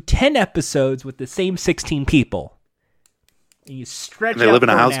just do 10 episodes with the same 16 people? And you stretch They live in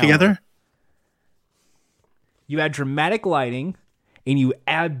a house together? You add dramatic lighting and you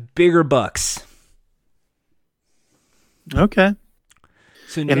add bigger bucks. Okay.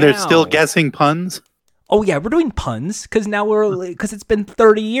 So and they're still guessing puns? Oh yeah, we're doing puns because it's been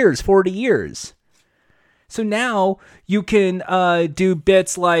 30 years, 40 years. So now you can do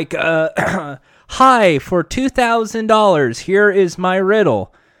bits like, "Hi, for $2,000, here is my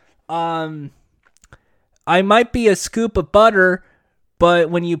riddle. I might be a scoop of butter, but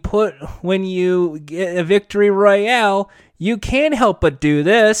when you get a victory royale, you can't help but do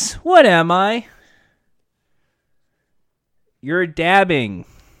this. What am I? You're dabbing."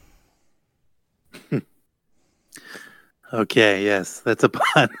 Okay, yes, that's a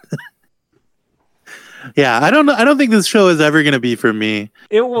pun. Yeah, I don't think this show is ever going to be for me.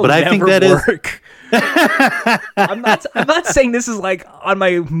 It will, but never I think that work. I'm not saying this is like on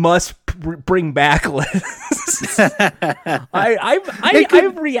my must bring back list. I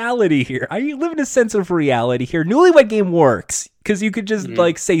have reality here. I live in a sense of reality here. Newlywed Game works because you could just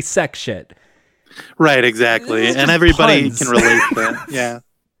like say sex shit. Right, exactly, and everybody can relate to it. Yeah.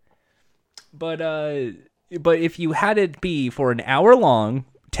 But if you had it be for an hour long,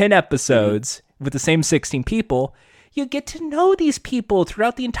 10 episodes with the same 16 people, you get to know these people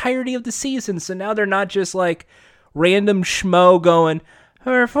throughout the entirety of the season. So now they're not just like random schmo going,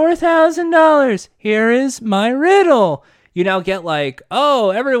 "For $4,000, here is my riddle." You now get like,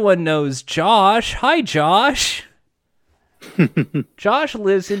 "Oh, everyone knows Josh. Hi, Josh." Josh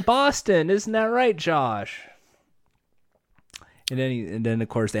lives in Boston. Isn't that right, Josh? And then of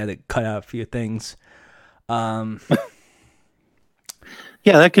course they had to cut out a few things. Yeah,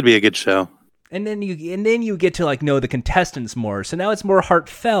 that could be a good show. And then you get to like know the contestants more. So now it's more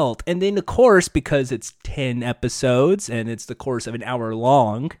heartfelt. And then of course, because it's 10 episodes and it's the course of an hour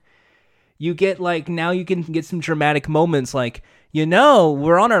long, you get like, now you can get some dramatic moments like,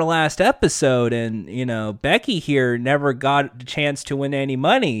 we're on our last episode and, Becky here never got a chance to win any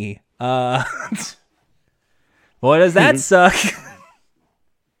money. Boy, does that suck.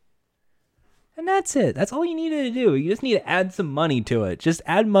 And that's it. That's all you needed to do. You just need to add some money to it. Just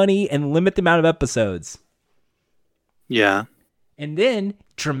add money and limit the amount of episodes. Yeah. And then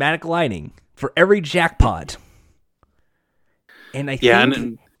dramatic lighting for every jackpot. And I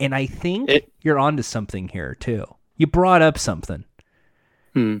think you're onto something here too. You brought up something.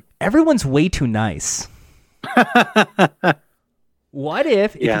 Everyone's way too nice. What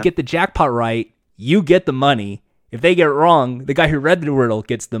if you get the jackpot right, you get the money. If they get it wrong, the guy who read the riddle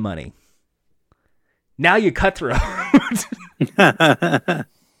gets the money. Now you cutthroat. Yeah,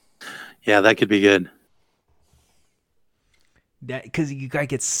 that could be good. Because you gotta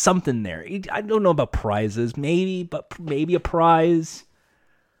get something there. I don't know about prizes, maybe a prize.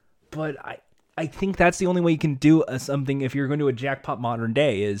 But I think that's the only way you can do something if you're going to do a jackpot modern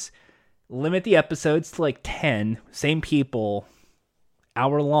day is limit the episodes to like 10, same people,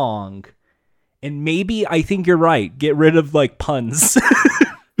 hour long, and maybe I think you're right. Get rid of like puns.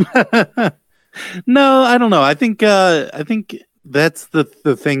 No, I don't know. I think that's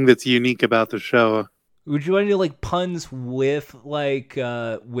the thing that's unique about the show. Would you want to do like puns with like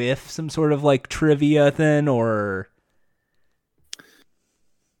with some sort of like trivia then, or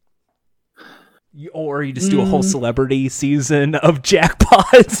you just do a whole celebrity season of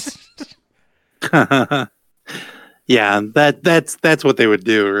jackpots? Yeah, that's what they would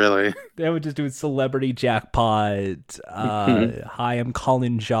do, really. They would just do a celebrity jackpot. Hi, I'm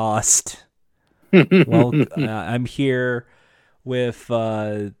Colin Jost. Well, I'm here with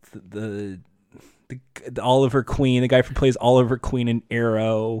the Oliver Queen, the guy who plays Oliver Queen in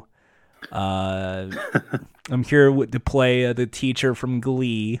Arrow. I'm here to play the teacher from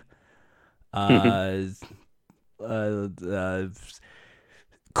Glee.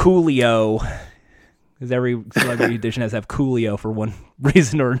 Coolio, because every celebrity edition has to have Coolio for one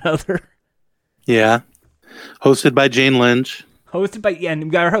reason or another. Yeah. Hosted by Jane Lynch. And we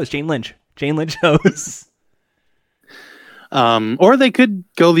got our host, Jane Lynch. Jane Lynch hosts. Or they could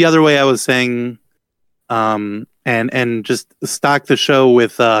go the other way, I was saying, and just stock the show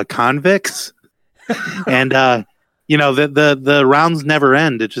with convicts. And the rounds never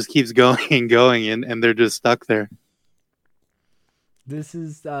end. It just keeps going and going, and they're just stuck there. This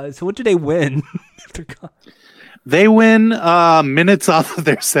is so what do they win? They win minutes off of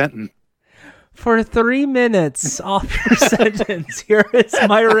their sentence. For 3 minutes off your sentence, here is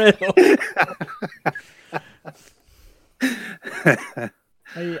my riddle.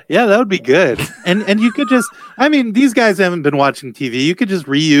 Yeah, that would be good. And you could just, I mean, these guys haven't been watching TV. You could just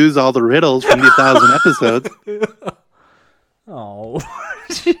reuse all the riddles from the 1,000 episodes. Oh.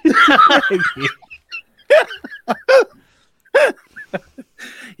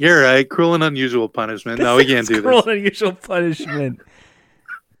 You're right. Cruel and unusual punishment. No, we can't do this. Cruel and unusual punishment.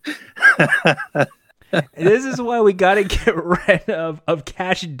 This is why we got to get rid of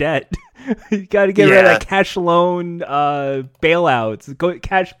cash debt. You got to get rid of cash loan bailouts. Go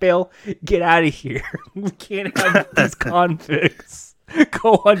cash bail. Get out of here. We can't have these convicts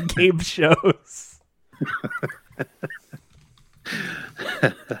go on game shows.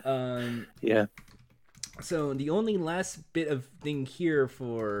 Yeah. So the only last bit of thing here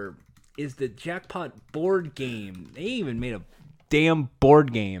is the Jackpot board game. They even made a damn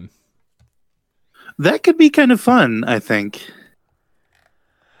board game. That could be kind of fun, I think.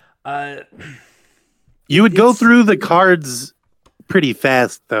 You would go through the cards pretty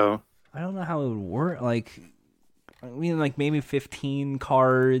fast, though. I don't know how it would work. Like maybe 15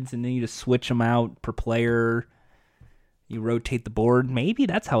 cards, and then you just switch them out per player. You rotate the board. Maybe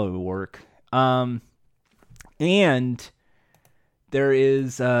that's how it would work. And there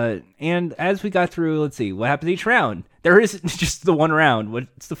is, and as we got through, let's see, what happens each round? There isn't just the one round.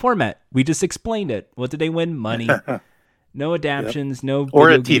 What's the format? We just explained it. What did they win? Money. No adaptions, no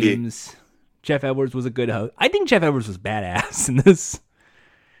video games. Jeff Edwards was a good host. I think Jeff Edwards was badass in this.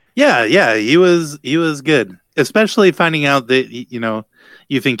 Yeah, he was good. Especially finding out that,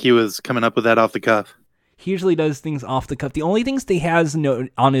 you think he was coming up with that off the cuff. He usually does things off the cuff. The only things he has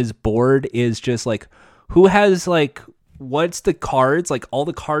on his board is just like, who has what's the cards? Like all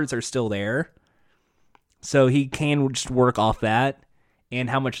the cards are still there. So he can just work off that and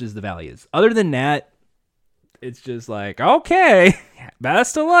how much is the values. Other than that, it's just like, okay,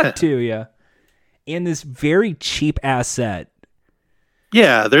 best of luck to you. And this very cheap ass set.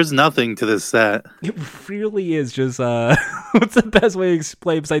 Yeah, there's nothing to this set. It really is just, what's the best way to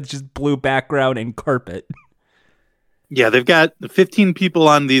explain besides just blue background and carpet? Yeah, they've got 15 people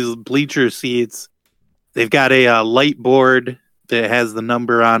on these bleacher seats. They've got a light board that has the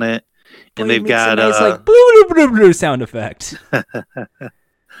number on it. And they've got a nice, blue, blue, blue sound effect.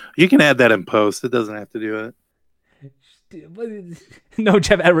 You can add that in post. It doesn't have to do it. No,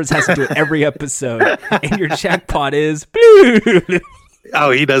 Jeff Edwards has to do it every episode. And your jackpot is blue.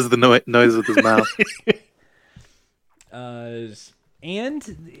 Oh, he does the noise with his mouth.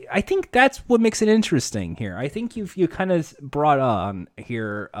 And I think that's what makes it interesting here. I think you kind of brought on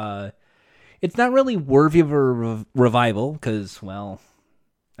here. It's not really worthy of a revival because, well,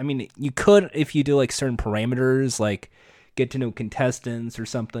 I mean, you could if you do certain parameters, like get to know contestants or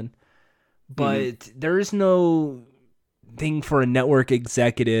something. But there is no thing for a network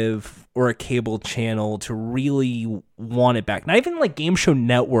executive or a cable channel to really want it back. Not even Game Show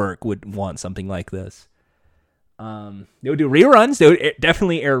Network would want something like this. They would do reruns. They would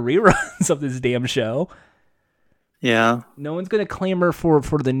definitely air reruns of this damn show. Yeah. No one's going to clamor for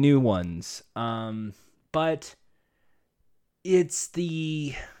the new ones. But it's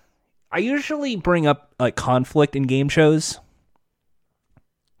I usually bring up conflict in game shows.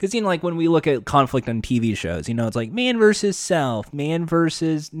 Because, when we look at conflict on TV shows, it's like man versus self, man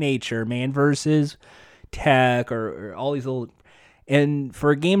versus nature, man versus tech, or all these little... And for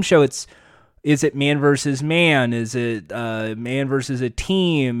a game show, is it man versus man? Is it man versus a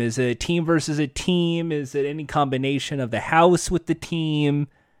team? Is it team versus a team? Is it any combination of the house with the team?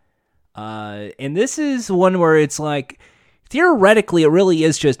 And this is one where it's theoretically, it really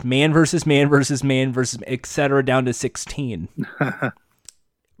is just man versus man versus man versus etc. down to 16.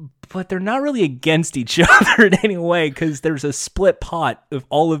 But they're not really against each other in any way because there's a split pot of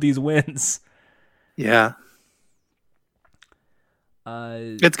all of these wins. Yeah.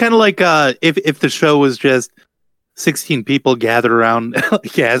 It's kind of like if the show was just 16 people gathered around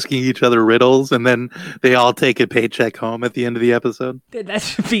like asking each other riddles, and then they all take a paycheck home at the end of the episode. That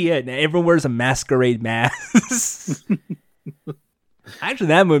should be it. Everyone wears a masquerade mask. Actually,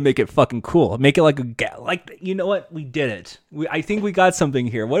 that would make it fucking cool. Make it you know what? We did it. I think we got something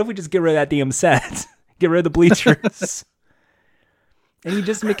here. What if we just get rid of that damn set? Get rid of the bleachers. And you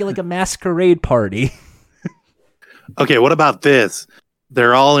just make it like a masquerade party. Okay, what about this?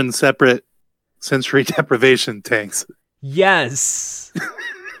 They're all in separate sensory deprivation tanks. Yes.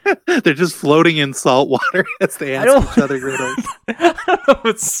 They're just floating in salt water as they ask each other riddles. I don't know if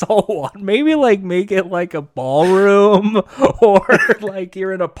it's salt water. Maybe like make it like a ballroom, or like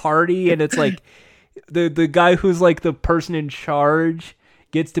you're in a party and it's like the guy who's like the person in charge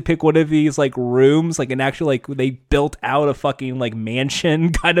gets to pick one of these like rooms, like an actual like they built out a fucking like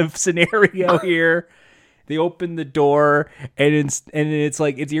mansion kind of scenario here. They open the door and it's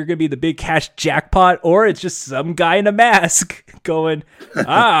like you're gonna be the big cash jackpot, or it's just some guy in a mask going,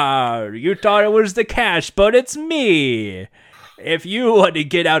 you thought it was the cash, but it's me. If you want to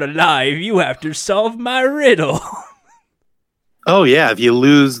get out alive, you have to solve my riddle. Oh yeah, if you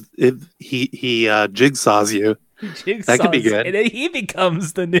lose, if he jigsaws you, that could be good. And then he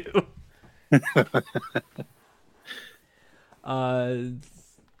becomes the new. And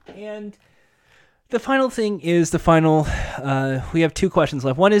the final thing is we have two questions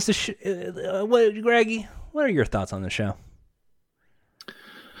left. One is Greggy, what are your thoughts on the show?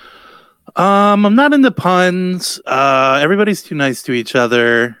 I'm not into puns. Everybody's too nice to each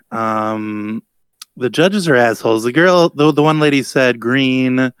other. The judges are assholes. The one lady said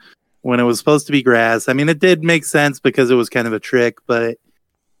green when it was supposed to be grass. I mean, it did make sense because it was kind of a trick, but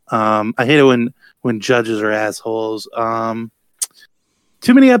I hate it when judges are assholes.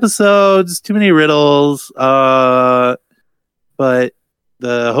 Too many episodes, too many riddles. But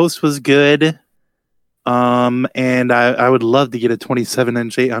the host was good. And I would love to get a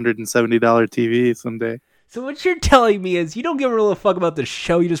 27-inch, $870 TV someday. So what you're telling me is you don't give a real fuck about the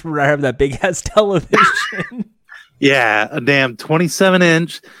show. You just rather have that big ass television. Yeah, a damn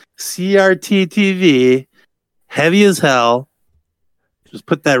 27-inch CRT TV, heavy as hell. Just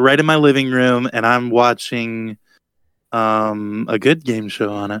put that right in my living room, and I'm watching a good game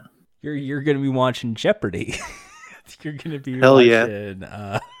show on it. You're gonna be watching Jeopardy. You're gonna be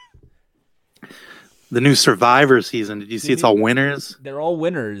the new Survivor season. Did you see? It's all winners. They're all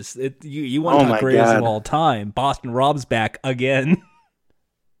winners. You want to talk greatest of all time? Boston Rob's back again.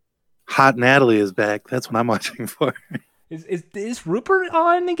 Hot Natalie is back. That's what I'm watching for. Is Rupert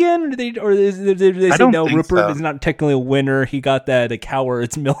on again? Or did they say no? Rupert is not technically a winner. He got that a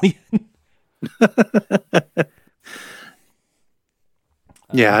coward's million.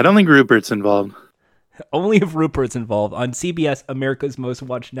 Yeah, I don't think Rupert's involved. Only if Rupert's involved on CBS, America's Most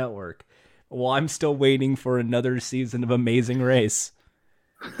Watched Network. Well, I'm still waiting for another season of Amazing Race.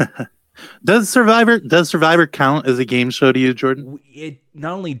 Does Survivor count as a game show to you, Jordan? It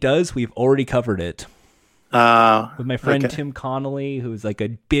not only does, we've already covered it. With my friend Tim Connolly, who's like a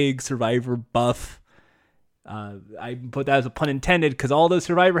big Survivor buff. I put that as a pun intended because all those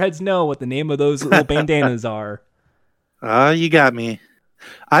Survivor heads know what the name of those little bandanas are. You got me.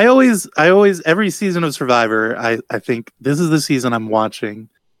 I always every season of Survivor, I think this is the season I'm watching.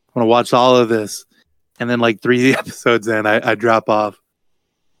 I'm going to watch all of this. And then like 3 episodes in, I drop off.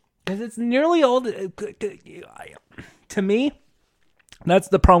 Because it's nearly all... To me, that's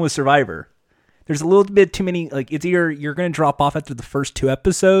the problem with Survivor. There's a little bit too many... Like, it's either you're going to drop off after the first 2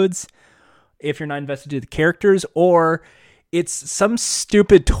 episodes if you're not invested in the characters, or it's some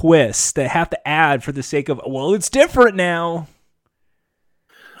stupid twist that have to add for the sake of, well, it's different now.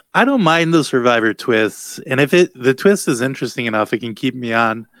 I don't mind the Survivor twists. And if the twist is interesting enough, it can keep me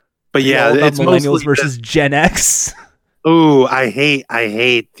on. But yeah, it's millennials versus Gen X. Oh, I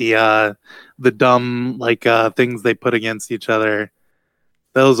hate the dumb things they put against each other.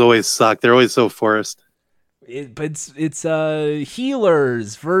 Those always suck. They're always so forced. But it's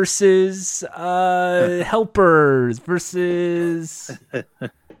healers versus helpers versus.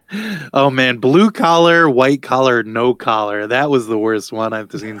 Oh man, blue collar, white collar, no collar. That was the worst one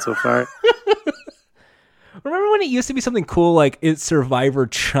I've seen so far. Remember when it used to be something cool like it's Survivor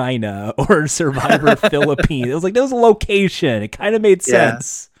China or Survivor Philippines? It was like, that was a location. It kind of made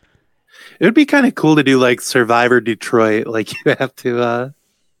sense. It would be kind of cool to do like Survivor Detroit. Like you have to,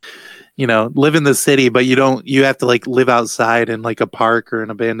 live in the city, but you have to like live outside in like a park or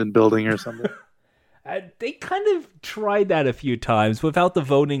an abandoned building or something. They kind of tried that a few times without the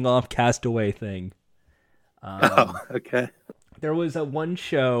voting off Castaway thing. Okay. There was one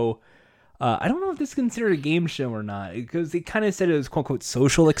show... I don't know if this is considered a game show or not, because they kind of said it was quote unquote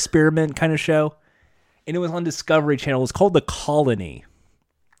social experiment kind of show. and it was on Discovery Channel. It was called The Colony.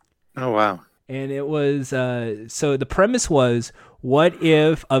 Oh, wow. And it was, so the premise was, what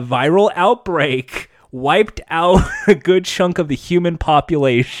if a viral outbreak wiped out a good chunk of the human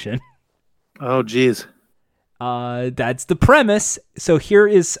population? Oh, geez. That's the premise. So here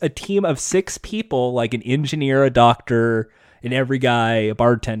is a team of 6 people, like an engineer, a doctor, and every guy, a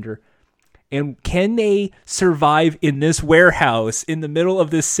bartender. And can they survive in this warehouse in the middle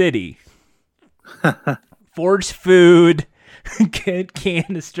of this city? Forge food, get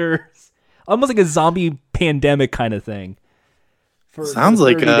canisters, almost like a zombie pandemic kind of thing. Sounds for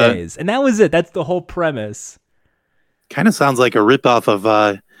like 30 days. And that was it. That's the whole premise. Kind of sounds like a ripoff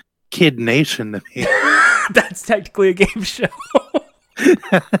of Kid Nation to me. That's technically a game show.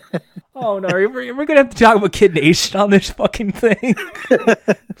 Oh no, we're gonna have to talk about Kid Nation on this fucking thing.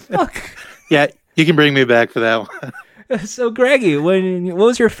 Fuck. Yeah, you can bring me back for that one. So, Greggy, what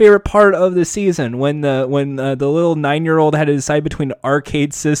was your favorite part of the season? When the little 9-year-old had to decide between an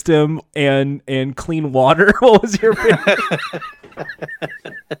arcade system and clean water? What was your favorite?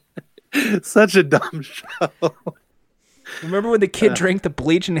 Such a dumb show. Remember when the kid drank the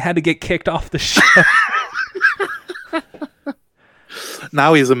bleach and had to get kicked off the show?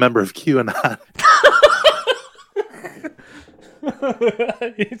 Now he's a member of QAnon.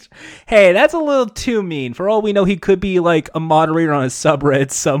 Hey, that's a little too mean. For all we know, he could be like a moderator on a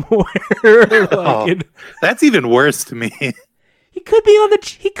subreddit somewhere. That's even worse to me. He could be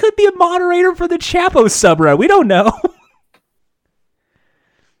a moderator for the Chapo subreddit. We don't know.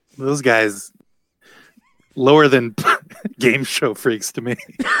 Those guys lower than game show freaks to me.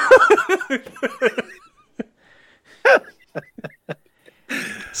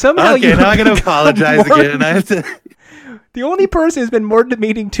 Somehow okay, now I'm gonna apologize again. I have to. The only person who's been more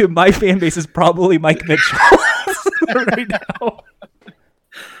demeaning to my fan base is probably Mike Mitchell right now.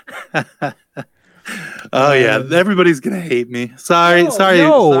 Oh yeah, everybody's gonna hate me. Sorry.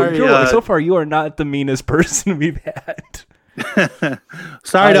 So far you are not the meanest person we've had.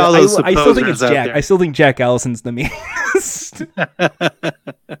 Sorry to all those supposers. I still think it's Jack. There. I still think Jack Allison's the meanest.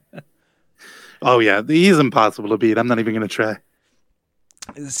 Oh yeah, he's impossible to beat. I'm not even gonna try.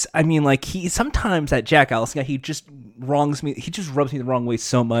 I mean, like sometimes that Jack Allison guy, he just wrongs me. He just rubs me the wrong way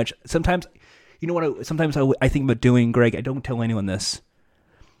so much. Sometimes, you know what? Sometimes I think about doing, Greg. I don't tell anyone this.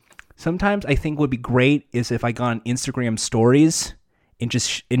 Sometimes I think would be great is if I got on Instagram stories and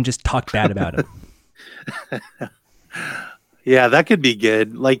just talk bad about him. Yeah, that could be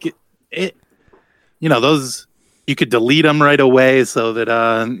good. Like it, those you could delete them right away so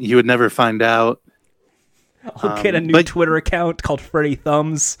that you would never find out. I'll get a new Twitter account called Freddy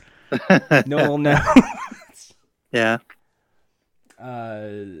Thumbs. No one will know. Yeah.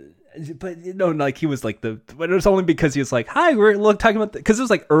 But no, like he was like but it was only because he was like, "Hi, we're talking about," because it was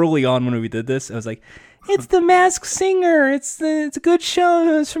like early on when we did this. I was like, "It's The Masked Singer. It's a good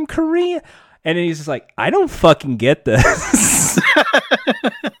show. It's from Korea." And then he's just like, "I don't fucking get this."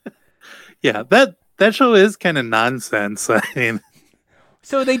 Yeah, that show is kind of nonsense. I mean,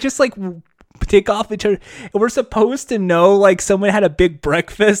 so they just like take off each other, and we're supposed to know like someone had a big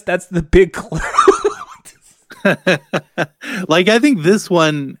breakfast. That's the big clue. Like I think this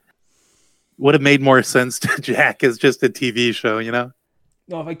one would have made more sense to Jack as just a TV show,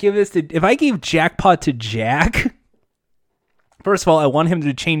 No, if I gave Jackpot to Jack, first of all, I want him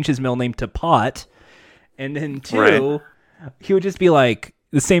to change his middle name to Pot, and then 2, right. He would just be like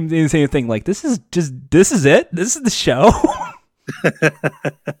the same thing. Like this is it. This is the show.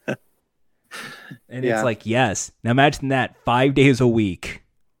 And it's like, yes. Now imagine that 5 days a week.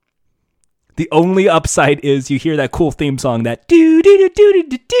 The only upside is you hear that cool theme song, that do do do do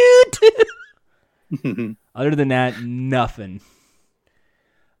do do do. Other than that, nothing.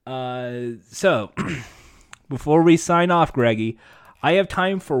 So before we sign off, Greggy, I have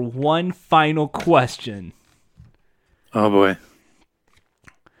time for one final question. Oh boy.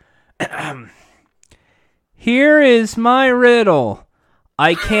 Here is my riddle.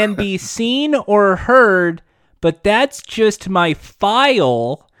 I can be seen or heard, but that's just my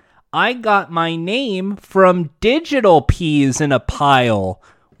file. I got my name from digital peas in a pile.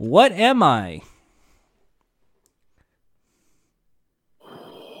 What am I?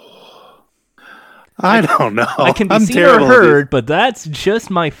 I don't know. I can be seen or heard, but that's just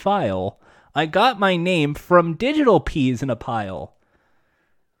my file. I got my name from digital peas in a pile.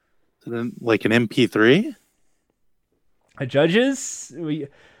 Like an MP3? Judges? I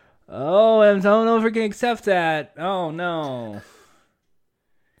don't know if we can accept that. Oh no.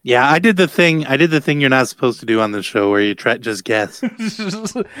 Yeah, I did the thing you're not supposed to do on the show where you just guess.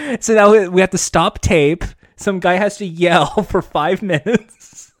 So now we have to stop tape. Some guy has to yell for 5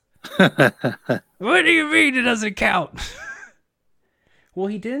 minutes. What do you mean it doesn't count? Well,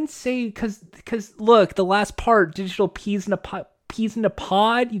 he didn't say because look, the last part, digital peas in a pod.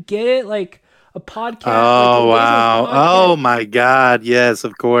 You get it, like a podcast. Oh like, wow! Oh my God! Yes,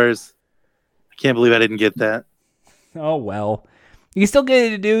 of course. I can't believe I didn't get that. Oh well, you still get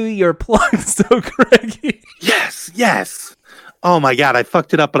to do your plugs, though, Greggy. Yes. Oh my God! I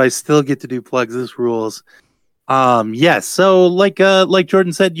fucked it up, but I still get to do plugs. This rules. Yes. So like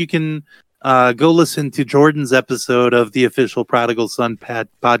Jordan said, you can go listen to Jordan's episode of the official Prodigal Son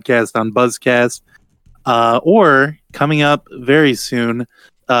podcast on Buzzcast, or coming up very soon,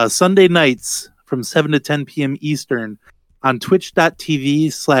 Sunday nights from 7 to 10 p.m. Eastern on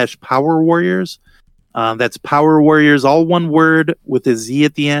twitch.tv/Power Warriors. That's Power Warriors, all one word with a Z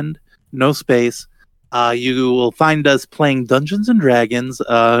at the end, no space. You will find us playing Dungeons and Dragons,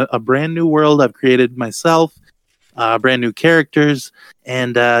 a brand new world I've created myself. Brand new characters,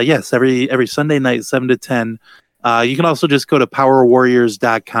 and yes, every Sunday night, 7 to 10. You can also just go to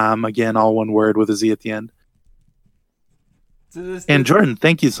powerwarriors.com, again, all one word with a Z at the end. And Jordan,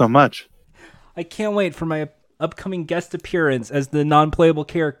 thank you so much. I can't wait for my upcoming guest appearance as the non-playable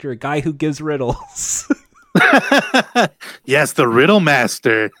character, guy who gives riddles. Yes, the riddle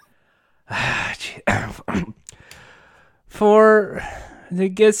master. To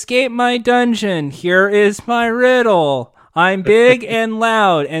escape my dungeon, here is my riddle. I'm big and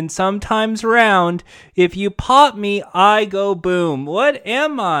loud and sometimes round. If you pop me, I go boom. What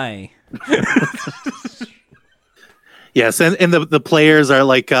am I? Yes, and the players are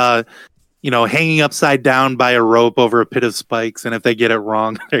like, hanging upside down by a rope over a pit of spikes, and if they get it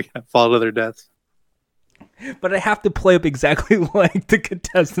wrong, they're going to fall to their deaths. But I have to play up exactly like the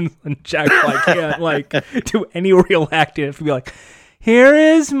contestants on Jackpot. I can't, do any real acting. I have to be like, here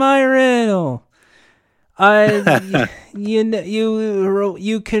is my riddle.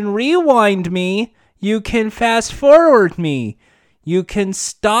 You can rewind me. You can fast forward me. You can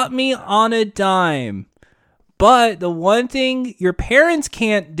stop me on a dime. But the one thing your parents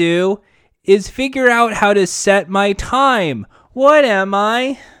can't do is figure out how to set my time. What am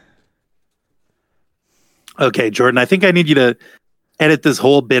I? Okay, Jordan, I think I need you to edit this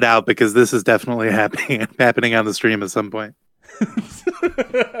whole bit out because this is definitely happening on the stream at some point.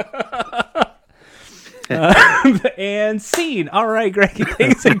 And scene. All right, Greggy,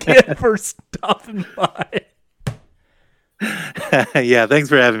 thanks again for stopping by. Yeah, thanks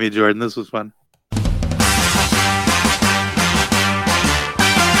for having me, Jordan. This was fun.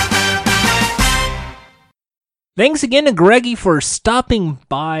 Thanks again to Greggy for stopping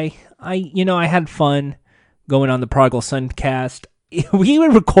by. I had fun going on the Prodigal Son cast. We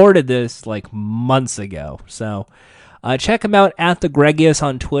recorded this like months ago, so check him out at the Greggiest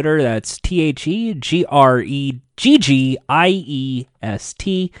on Twitter. That's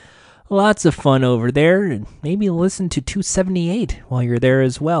TheGreggiest. Lots of fun over there, and maybe listen to 278 while you're there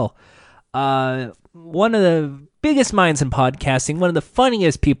as well. One of the biggest minds in podcasting, one of the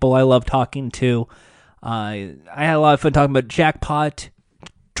funniest people I love talking to. I had a lot of fun talking about Jackpot,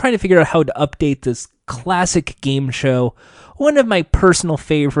 trying to figure out how to update this classic game show, one of my personal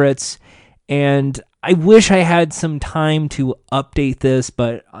favorites, and I wish I had some time to update this,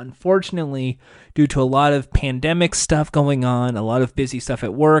 but unfortunately, due to a lot of pandemic stuff going on, a lot of busy stuff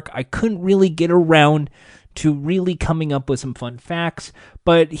at work, I couldn't really get around to really coming up with some fun facts,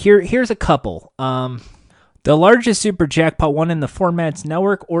 but here's a couple. The largest super jackpot won in the format's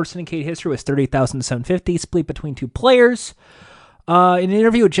network or syndicated history was $38,750, split between two players. In an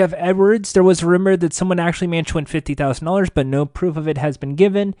interview with Jeff Edwards, there was a rumor that someone actually managed to win $50,000, but no proof of it has been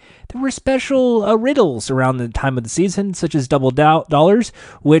given. There were special riddles around the time of the season, such as double dollars,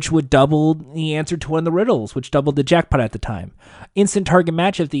 which would double the answer to one of the riddles, which doubled the jackpot at the time. Instant target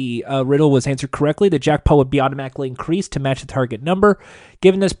match, if the riddle was answered correctly, the jackpot would be automatically increased to match the target number,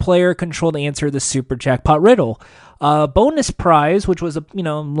 giving this player control to answer the super jackpot riddle. Bonus prize, which was a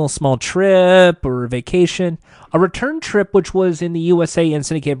little small trip or vacation. A return trip, which was in the USA and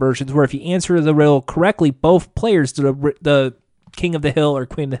syndicated versions, where if you answer the riddle correctly, both players, the King of the Hill or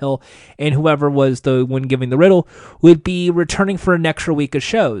Queen of the Hill, and whoever was the one giving the riddle, would be returning for an extra week of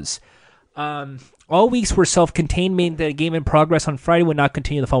shows. All weeks were self-contained, meaning that a game in progress on Friday would not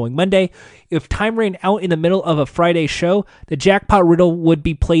continue the following Monday. If time ran out in the middle of a Friday show, the jackpot riddle would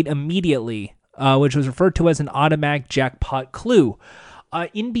be played immediately, which was referred to as an automatic jackpot clue.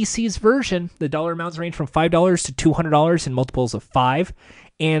 NBC's version, the dollar amounts range from $5 to $200 in multiples of 5,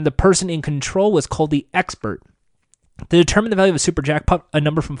 and the person in control was called the expert. To determine the value of a super jackpot, a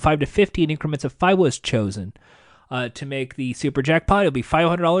number from 5 to 50 in increments of 5 was chosen. To make the super jackpot, it'll be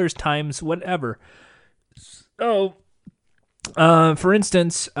 $500 times whatever. So, For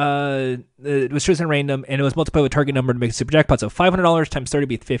instance, it was chosen random, and it was multiplied with target number to make a super jackpot. So $500 times 30 would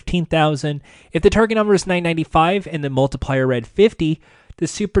be $15,000. If the target number is $995 and the multiplier read 50, the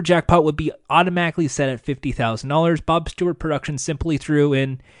super jackpot would be automatically set at $50,000. Bob Stewart Productions simply threw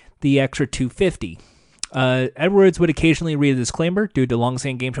in the extra $250. Edwards would occasionally read a disclaimer due to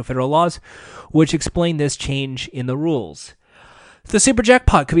long-standing game show federal laws, which explained this change in the rules. The super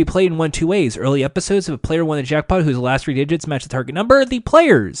jackpot could be played in one of two ways. Early episodes, if a player won the jackpot whose last three digits match the target number, the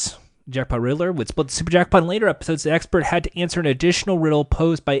players, Jackpot Riddler, would split the super jackpot. In later episodes, the expert had to answer an additional riddle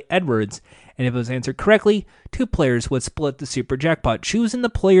posed by Edwards, and if it was answered correctly, two players would split the super jackpot, choosing the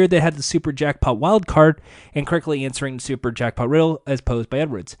player that had the super jackpot wild card and correctly answering the super jackpot riddle as posed by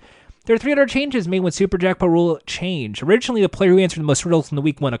Edwards. There are 3 other changes made when super jackpot rule changed. Originally, the player who answered the most riddles in the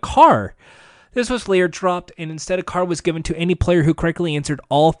week won a car. This was later dropped, and instead a card was given to any player who correctly answered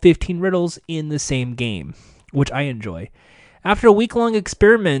all 15 riddles in the same game, which I enjoy. After a week-long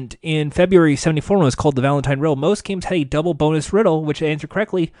experiment in February 74, when it was called the Valentine Riddle, most games had a double bonus riddle, which answered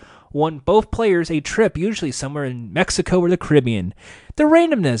correctly won both players a trip, usually somewhere in Mexico or the Caribbean. The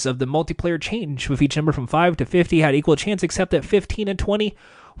randomness of the multiplayer changed, with each number from 5 to 50 had equal chance, except that 15 and 20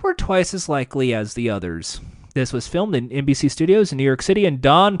 were twice as likely as the others. This was filmed in NBC Studios in New York City, and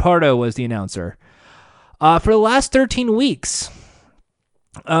Don Pardo was the announcer. For the last 13 weeks,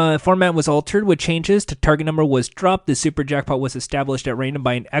 format was altered with changes. The target number was dropped. The super jackpot was established at random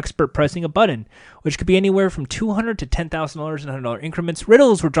by an expert pressing a button, which could be anywhere from $200 to $10,000 in $100 increments.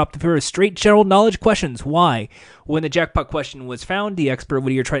 Riddles were dropped to favor of straight general knowledge questions. Why? When the jackpot question was found, the expert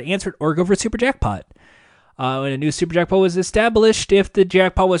would either try to answer it or go for a super jackpot. When a new super jackpot was established, if the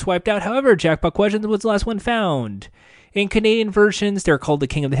jackpot was wiped out, however, jackpot questions was the last one found. In Canadian versions, they're called the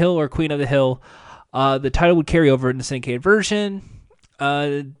King of the Hill or Queen of the Hill. The title would carry over in the syndicated version.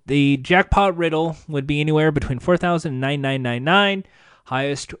 The jackpot riddle would be anywhere between $4,000 and $9,999.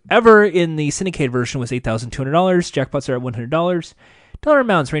 Highest ever in the syndicated version was $8,200. Jackpots are at $100. Dollar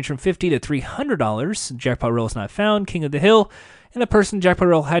amounts range from $50 to $300. Jackpot riddle is not found. King of the Hill, and the person jackpot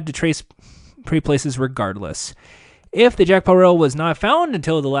riddle had to trace pre-places regardless. If the jackpot riddle was not found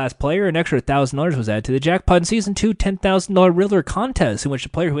until the last player, an extra $1,000 was added to the jackpot in Season 2 $10,000 Riddler contest, in which the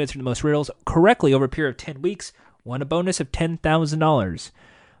player who answered the most riddles correctly over a period of 10 weeks won a bonus of $10,000.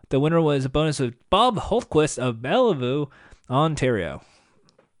 The winner was a bonus of Bob Holtquist of Belleville, Ontario.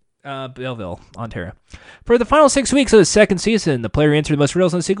 Belleville, Ontario. For the final 6 weeks of the second season, the player who answered the most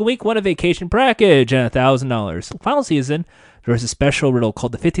riddles in a single week won a vacation package and $1,000. Final season, there was a special riddle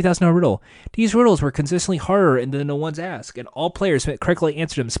called the $50,000 riddle. These riddles were consistently harder than the ones asked, and all players who correctly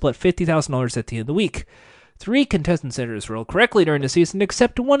answered them split $50,000 at the end of the week. 3 contestants entered this riddle correctly during the season,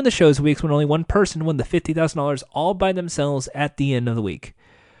 except one of the show's weeks when only one person won the $50,000 all by themselves at the end of the week.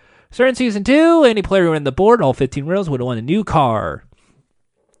 Starting Season 2, any player who ran the board, all 15 riddles, would have won a new car.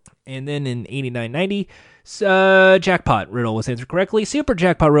 And then in 89-90, jackpot riddle was answered correctly. Super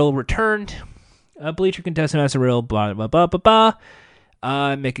jackpot riddle returned. Bleacher contestant asked a riddle, blah, blah, blah, blah,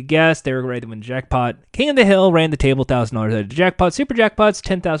 blah. Make a guess. They were ready to win jackpot. King of the Hill ran the table, $1,000 at a jackpot. Super jackpots,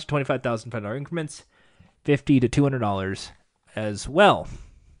 $10,000, $25,000, $5 increments, $50 to $200 as well.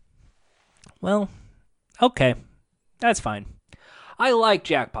 Well, okay. That's fine. I like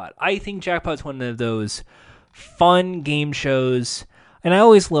Jackpot. I think Jackpot's one of those fun game shows, and I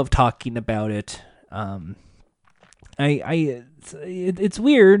always love talking about it. It's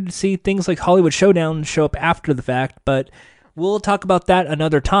weird to see things like Hollywood Showdown show up after the fact, but we'll talk about that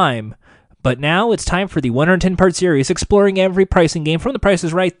another time. But now it's time for the 110-part series exploring every pricing game from The Price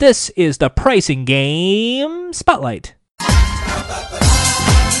is Right. This is the Pricing Game Spotlight.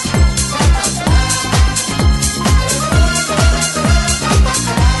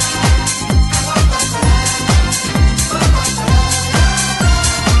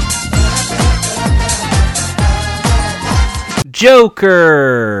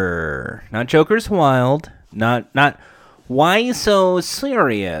 Joker, not Joker's Wild, not Why So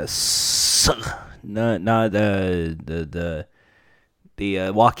Serious, not the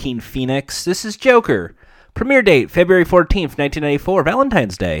Joaquin Phoenix. This is Joker. Premiere date February 14th, 1994,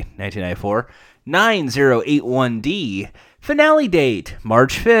 Valentine's Day, 1994, 9081D. Finale date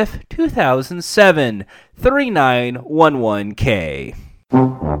March 5th, 2007, 3911K.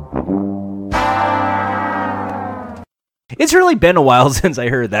 It's really been a while since I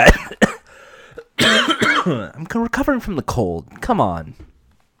heard that. I'm recovering from the cold. Come on.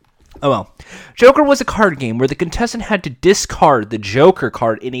 Oh well. Joker was a card game where the contestant had to discard the Joker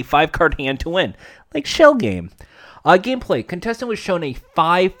card in a 5-card hand to win, like Shell Game. Gameplay. Contestant was shown a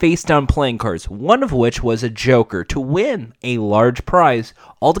 5 face-down playing cards, one of which was a Joker. To win a large prize,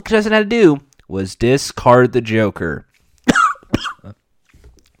 all the contestant had to do was discard the Joker.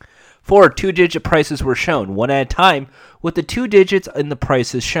 4 two-digit prices were shown, one at a time, with the 2 digits in the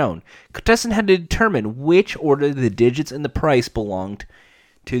prices shown. Contestant had to determine which order the digits in the price belonged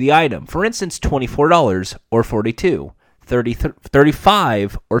to the item. For instance, $24 or $42,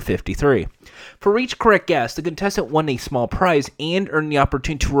 $35 or $53. For each correct guess, the contestant won a small prize and earned the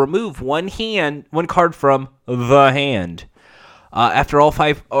opportunity to remove one card from the hand. After all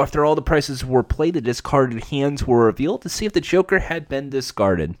the prices were played, the discarded hands were revealed to see if the Joker had been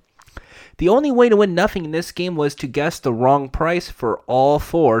discarded. The only way to win nothing in this game was to guess the wrong price for all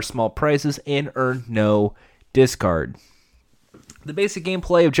 4 small prizes and earn no discard. The basic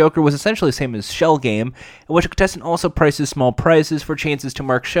gameplay of Joker was essentially the same as Shell game, in which a contestant also prices small prizes for chances to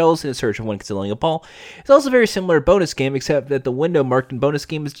mark shells in search of one concealing a ball. It's also very similar to bonus game, except that the window marked in bonus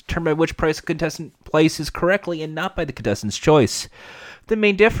game is determined by which price a contestant places correctly and not by the contestant's choice. The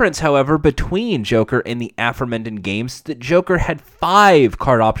main difference, however, between Joker and the aforementioned games is that Joker had 5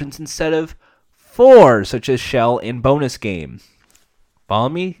 card options instead of 4, such as Shell and bonus game. Follow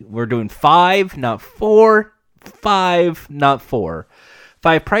me? We're doing 5, not 4. 5, not 4.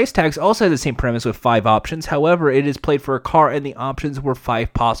 5 price tags also had the same premise with 5 options. However, it is played for a car and the options were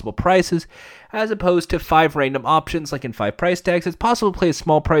 5 possible prices, as opposed to 5 random options like in 5 price tags. It's possible to play a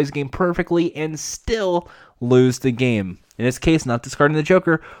small prize game perfectly and still lose the game. In this case, not discarding the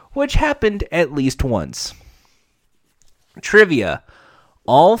Joker, which happened at least once. Trivia.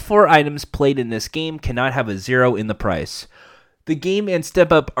 All 4 items played in this game cannot have a 0 in the price. The game and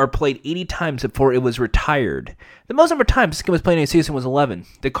Step Up are played 80 times before it was retired. The most number of times this game was played in a season was 11.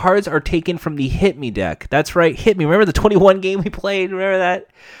 The cards are taken from the Hit Me deck. That's right, Hit Me. Remember the 21 game we played? Remember that?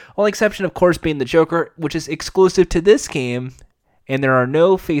 Only exception, of course, being the Joker, which is exclusive to this game, and there are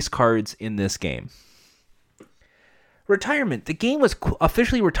no face cards in this game. Retirement. The game was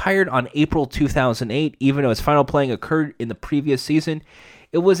officially retired on April 2008, even though its final playing occurred in the previous season.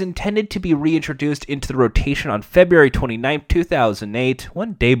 It was intended to be reintroduced into the rotation on February 29, 2008,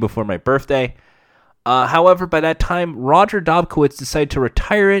 one day before my birthday. However, by that time, Roger Dobkowitz decided to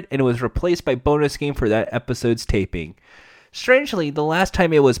retire it, and it was replaced by bonus game for that episode's taping. Strangely, the last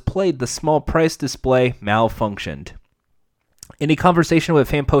time it was played, the small price display malfunctioned. In a conversation with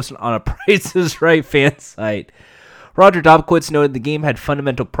a fan posted on a Price is Right fan site, Roger Dobkowitz noted the game had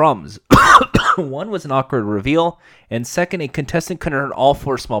fundamental problems. One was an awkward reveal, and second, a contestant could earn all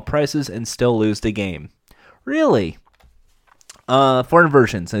 4 small prizes and still lose the game. Really? Foreign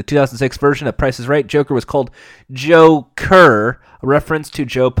versions. In the 2006 version of Price is Right, Joker was called Joe Kerr, a reference to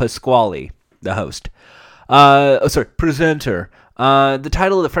Joe Pasquale, the host. Presenter. The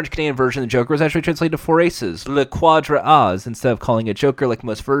title of the French-Canadian version of the Joker was actually translated to 4 Aces, Le Quadre As, instead of calling it Joker like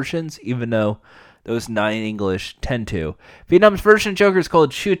most versions, even though those 9 in English tend to. Vietnam's version of Joker is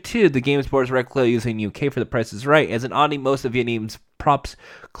called Chu Tu. The game's board is regularly used in the UK for The Price is Right. As an oddity, most of Vietnam's props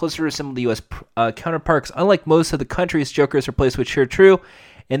closer resemble the US counterparts. Unlike most of the countries, Joker is replaced with Chu True,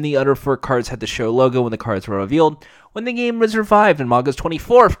 and the other 4 cards had the show logo when the cards were revealed. When the game was revived on August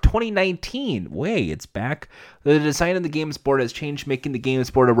 24th, 2019, it's back, the design of the game's board has changed, making the game's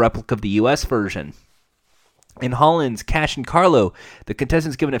board a replica of the US version. In Holland's Cash and Carlo, the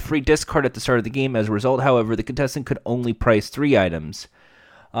contestant is given a free discard at the start of the game. As a result, however, the contestant could only price 3 items.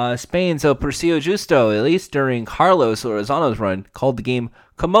 Spain's El Precio Justo, at least during Carlos Lozano's run, called the game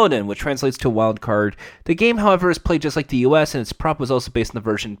Commodin, which translates to wild card. The game, however, is played just like the US, and its prop was also based on the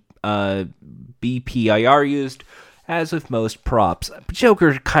version BPIR used, as with most props.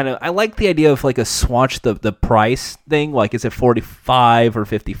 Joker I like the idea of like a swatch the price thing, like is it 45 or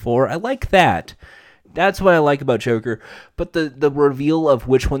 54? I like that. That's what I like about Joker. But the reveal of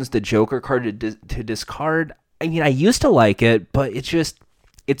which one's the Joker card to discard, I mean, I used to like it, but it's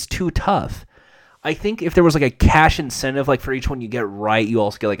too tough. I think if there was like a cash incentive, like for each one you get right, you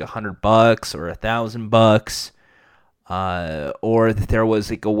also get like $100 or $1,000, or that there was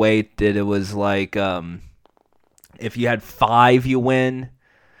like a way that it was like if you had 5, you win.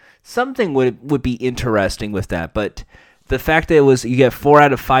 Something would be interesting with that, but the fact that you get 4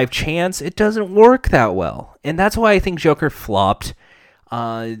 out of 5 chance, it doesn't work that well. And that's why I think Joker flopped.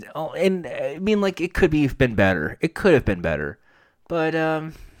 And I mean, like, it could have been better. It could have been better. But,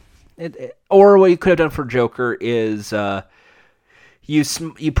 or what you could have done for Joker is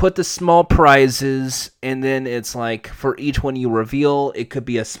you put the small prizes, and then it's like, for each one you reveal, it could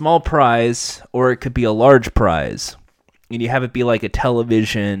be a small prize, or it could be a large prize. And you have it be like a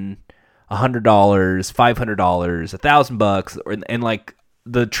television, $100, $500, $1,000, and like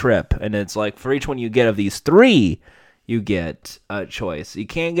the trip. And it's like for each one you get of these 3, you get a choice. You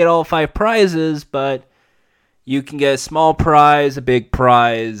can't get all 5 prizes, but You can get a small prize, a big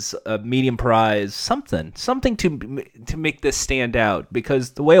prize, a medium prize, something to make this stand out.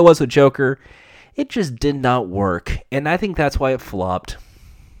 Because the way it was with Joker, it just did not work, and I think that's why it flopped.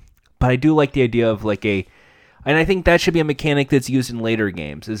 But I do like the idea of and I think that should be a mechanic that's used in later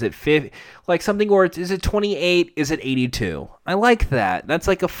games. Is it something where is it 28? Is it 82? I like that. That's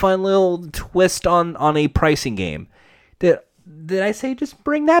like a fun little twist on a pricing game. Did I say just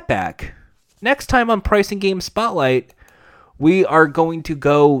bring that back? Next time on Pricing Game Spotlight, we are going to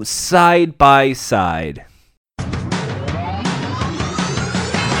go side by side.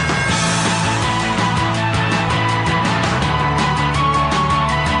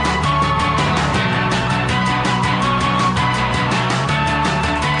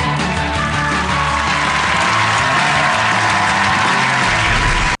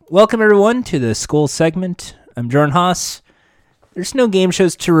 Welcome, everyone, to the school segment. I'm Jordan Haas. There's no game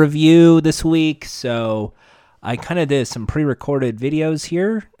shows to review this week, so I kind of did some pre-recorded videos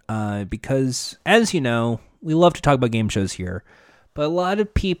here because, as you know, we love to talk about game shows here, but a lot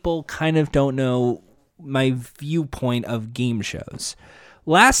of people kind of don't know my viewpoint of game shows.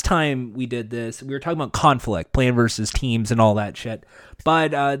 Last time we did this, we were talking about conflict, plan versus teams, and all that shit,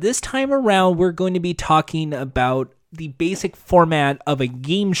 but this time around, we're going to be talking about the basic format of a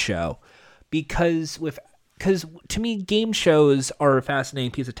game show, because to me, game shows are a fascinating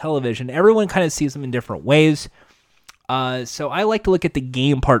piece of television. Everyone kind of sees them in different ways. So I like to look at the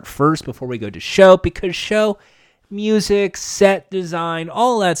game part first before we go to show, because show, music, set design,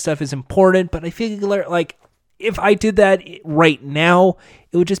 all that stuff is important. But I feel like if I did that right now,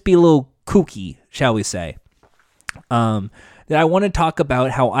 it would just be a little kooky, shall we say. That I want to talk about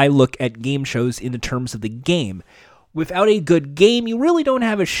how I look at game shows in the terms of the game. Without a good game, you really don't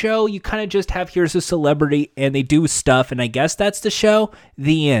have a show. You kind of just have, here's a celebrity, and they do stuff, and I guess that's the show.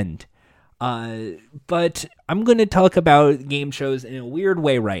 The end. But I'm going to talk about game shows in a weird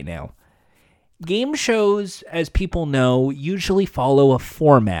way right now. Game shows, as people know, usually follow a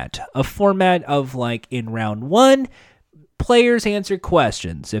format. A format of, in round one, players answer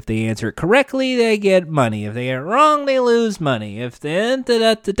questions. If they answer it correctly, they get money. If they get it wrong, they lose money. If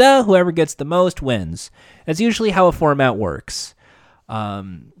whoever gets the most wins. That's usually how a format works.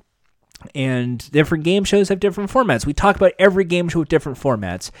 And different game shows have different formats. We talk about every game show with different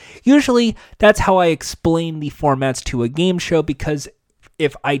formats. Usually, that's how I explain the formats to a game show, because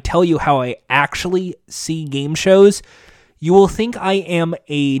if I tell you how I actually see game shows, you will think I am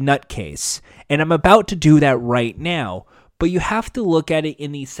a nutcase. And I'm about to do that right now. But you have to look at it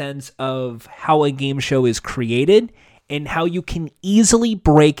in the sense of how a game show is created and how you can easily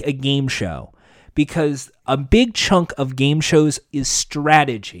break a game show. Because a big chunk of game shows is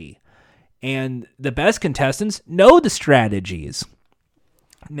strategy. And the best contestants know the strategies.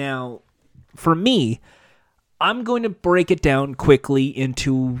 Now, for me, I'm going to break it down quickly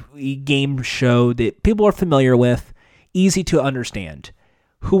into a game show that people are familiar with, easy to understand.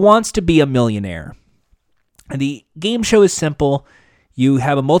 Who Wants to Be a Millionaire? The game show is simple. You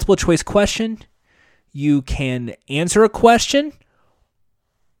have a multiple choice question. You can answer a question,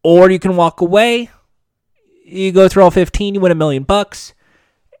 or you can walk away. You go through all 15, you win $1 million.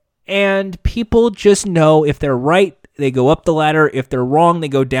 And people just know if they're right, they go up the ladder. If they're wrong, they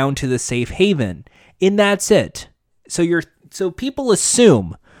go down to the safe haven. And that's it. So people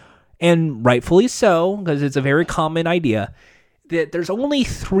assume, and rightfully so, because it's a very common idea, that there's only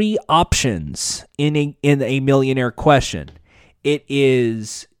 3 options in a millionaire question. It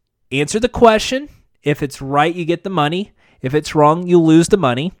is answer the question. If it's right, you get the money. If it's wrong, you lose the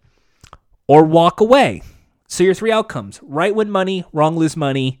money. Or walk away. So your 3 outcomes: right, win money; wrong, lose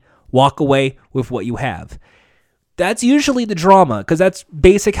money; walk away with what you have. That's usually the drama, because that's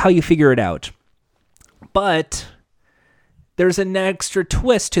basic how you figure it out. But there's an extra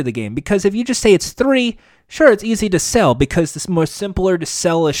twist to the game, because if you just say it's 3, sure, it's easy to sell, because it's more simpler to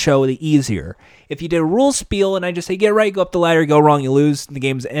sell a show, the easier. If you did a rule spiel and I just say, get right, go up the ladder, go wrong, you lose, and the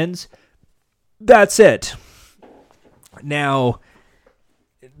game ends, that's it. Now,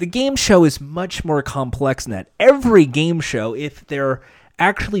 the game show is much more complex than that. Every game show, if they're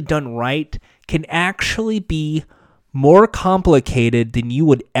actually done right, can actually be more complicated than you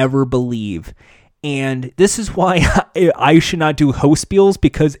would ever believe. And this is why I should not do host spiels,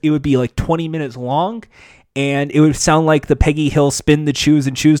 because it would be 20 minutes long, and it would sound like the Peggy Hill spin to choose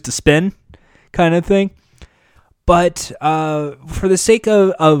and choose to spin kind of thing. But for the sake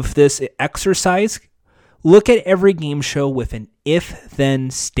of this exercise, look at every game show with an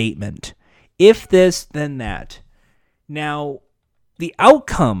if-then statement. If this, then that. Now, the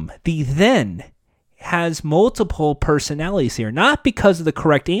outcome, the then, has multiple personalities here, not because of the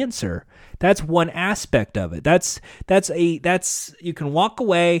correct answer. That's one aspect of it. That's you can walk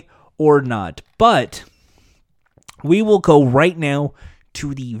away or not. But we will go right now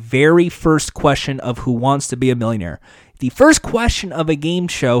to the very first question of Who Wants to Be a Millionaire. The first question of a game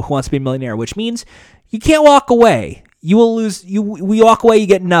show, Who Wants to Be a Millionaire, which means you can't walk away. You will lose. We walk away, you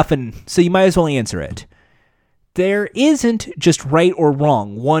get nothing, so you might as well answer it. There isn't just right or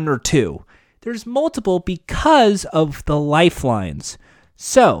wrong, one or two. There's multiple because of the lifelines.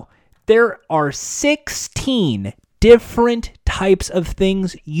 So there are 16 different types of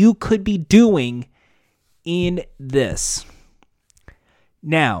things you could be doing in this.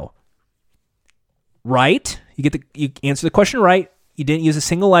 Now, right, you answer the question right. You didn't use a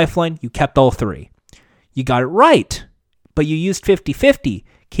single lifeline. You kept all three. You got it right, but you used 50-50,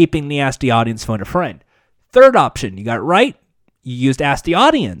 keeping the Ask the Audience phone a friend. Third option, you got it right. You used Ask the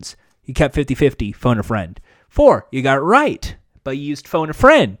Audience. You kept 50-50, phone a friend. 4, you got it right, but you used phone a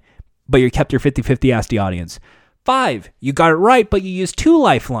friend, but you kept your 50-50 Ask the Audience. 5, you got it right, but you used 2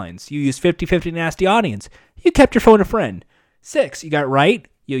 lifelines. You used 50-50 and Ask the Audience. You kept your phone a friend. 6, you got it right.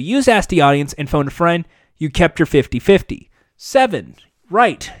 You used Ask the Audience and phone a friend. You kept your 50-50. 7,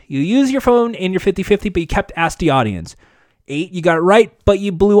 right. You used your phone and your 50-50, but you kept Ask the Audience. 8, you got it right, but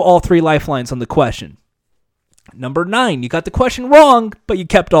you blew all 3 lifelines on the question. Number 9, you got the question wrong, but you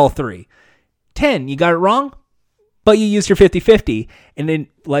kept all 3. 10, you got it wrong, but you used your 50-50, and it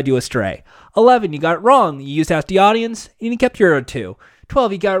led you astray. 11, you got it wrong, you used Ask the Audience, and you kept your 2.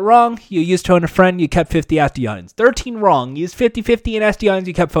 12, you got it wrong, you used phone a friend, you kept 50, Ask the Audience. 13, wrong, you used 50-50 and Ask the Audience,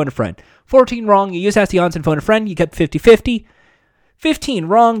 you kept phone a friend. 14, wrong, you used Ask the Audience and phone a friend, you kept 50-50. 15,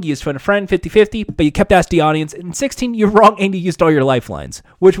 wrong, you used phone a friend, 50-50, but you kept Ask the Audience. And 16, you're wrong, and you used all your lifelines,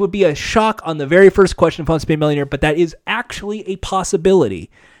 which would be a shock on the very first question of Who Wants to Be a Millionaire, but that is actually a possibility.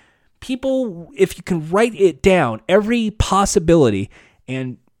 People, if you can write it down, every possibility,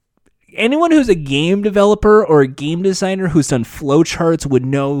 and anyone who's a game developer or a game designer who's done flowcharts would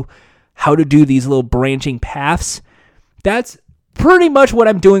know how to do these little branching paths. That's pretty much what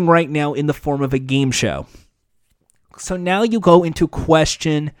I'm doing right now in the form of a game show. So now you go into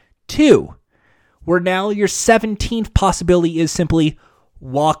question 2, where now your 17th possibility is simply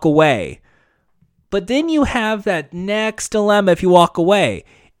walk away. But then you have that next dilemma if you walk away.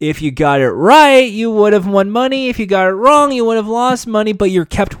 If you got it right, you would have won money. If you got it wrong, you would have lost money, but you're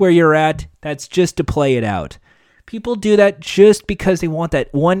kept where you're at. That's just to play it out. People do that just because they want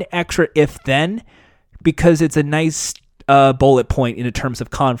that one extra if-then, because it's a nice bullet point in terms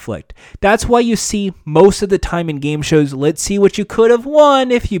of conflict. That's why you see most of the time in game shows, let's see what you could have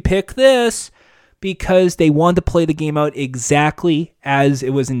won if you pick this, because they want to play the game out exactly as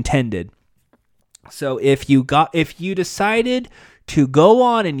it was intended. So if you decided to go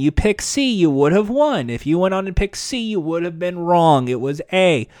on and you pick C, you would have won. If you went on and picked C, you would have been wrong. It was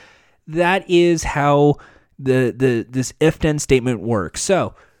A. That is how this if-then statement works.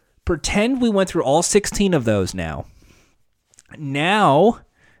 So pretend we went through all 16 of those now. Now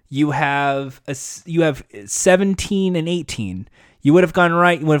you have 17 and 18. You would have gotten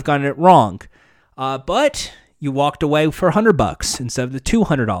right. You would have gotten it wrong. But you walked away for $100 instead of the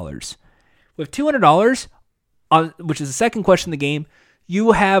 $200. With $200, which is the second question in the game,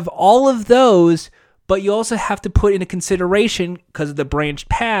 you have all of those, but you also have to put into consideration, because of the branched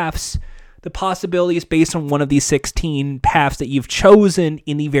paths, the possibilities based on one of these 16 paths that you've chosen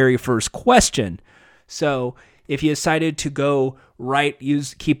in the very first question. So if you decided to go right,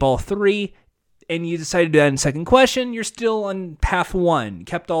 keep all 3, and you decided to do that in the second question, you're still on path 1.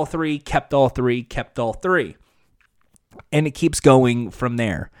 Kept all 3, kept all 3, kept all 3. And it keeps going from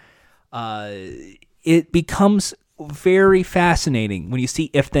there. It becomes very fascinating when you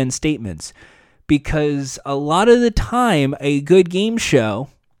see if-then statements, because a lot of the time a good game show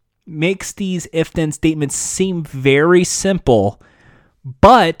makes these if-then statements seem very simple,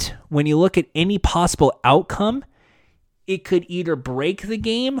 but when you look at any possible outcome, it could either break the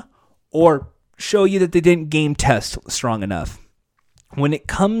game or show you that they didn't game test strong enough. When it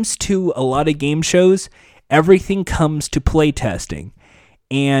comes to a lot of game shows, everything comes to play testing,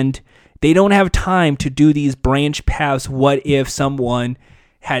 and they don't have time to do these branch paths. What if someone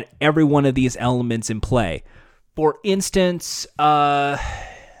had every one of these elements in play? For instance,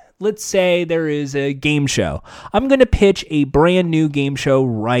 let's say there is a game show. I'm going to pitch a brand new game show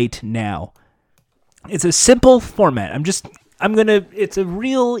right now. It's a simple format. It's a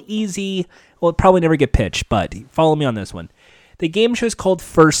real easy, well, it'll probably never get pitched, but follow me on this one. The game show is called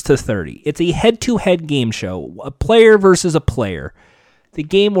First to 30. It's a head-to-head game show, a player versus a player. The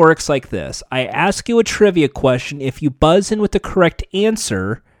game works like this. I ask you a trivia question. If you buzz in with the correct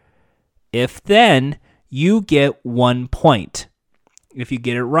answer, If then, you get 1 point if you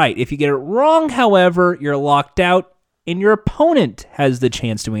get it right. If you get it wrong, however, you're locked out and your opponent has the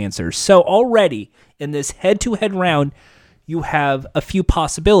chance to answer. So already in this head-to-head round, you have a few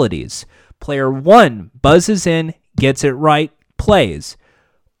possibilities. Player 1 buzzes in, gets it right, plays.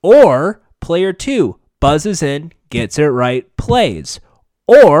 Or player 2 buzzes in, gets it right, plays.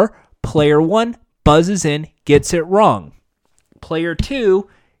 Or player 1 buzzes in, gets it wrong. Player 2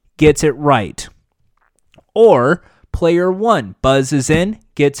 gets it right. Or player 1 buzzes in,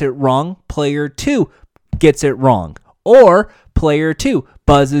 gets it wrong, player 2 gets it wrong. Or player 2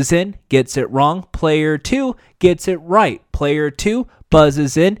 buzzes in, gets it wrong, player 2 gets it right. Player 2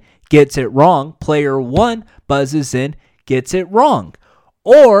 buzzes in, gets it wrong, player 1 buzzes in, gets it wrong.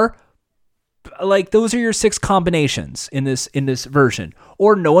 Or like those are your 6 combinations in this version.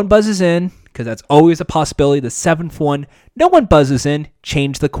 Or no one buzzes in, because that's always a possibility. The 7th one, no one buzzes in,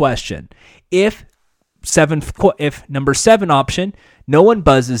 change the question. If number 7 option, no one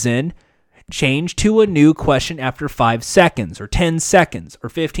buzzes in, change to a new question after 5 seconds or 10 seconds or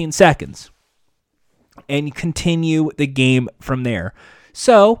 15 seconds and continue the game from there.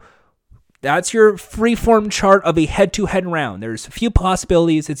 So that's your free-form chart of a head-to-head round. There's a few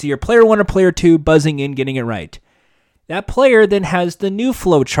possibilities. It's either player 1 or player 2 buzzing in, getting it right. That player then has the new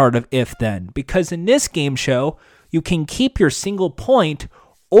flow chart of if-then, because in this game show, you can keep your single point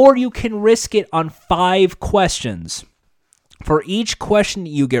or you can risk it on 5 questions. For each question that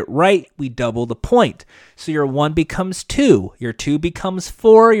you get right, we double the point. So your 1 becomes 2, your 2 becomes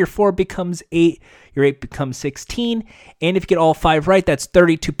 4, your 4 becomes 8, your 8 becomes 16, and if you get all 5 right, that's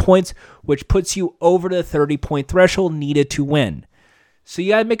 32 points, which puts you over the 30-point threshold needed to win. So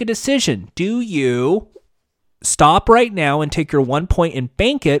you gotta make a decision. Do you stop right now and take your 1 point and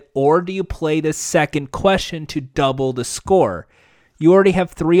bank it, or do you play the second question to double the score? You already have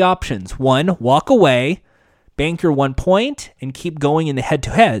 3 options. 1, walk away, bank your 1 point, and keep going in the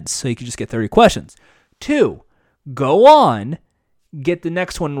head-to-heads so you can just get 30 questions. 2, go on, get the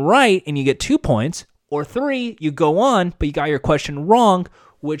next one right, and you get 2 points. Or 3, you go on, but you got your question wrong,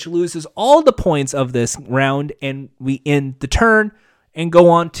 which loses all the points of this round, and we end the turn and go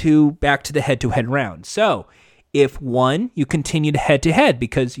on to back to the head-to-head round. So if 1, you continue to head-to-head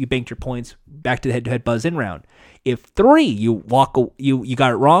because you banked your points back to the head-to-head buzz-in round. If 3, you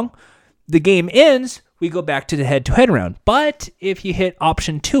got it wrong, the game ends, we go back to the head-to-head round. But if you hit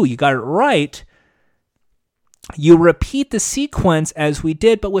option 2, you got it right, you repeat the sequence as we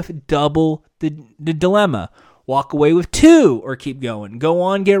did, but with double the dilemma. Walk away with 2 or keep going. Go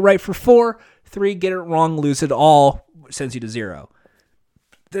on, get it right for 4. 3, get it wrong, lose it all, sends you to 0.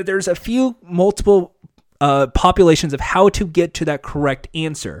 There's a few multiple populations of how to get to that correct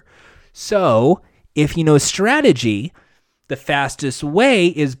answer. So if you know strategy, the fastest way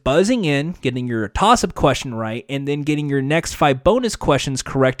is buzzing in, getting your toss-up question right, and then getting your next 5 bonus questions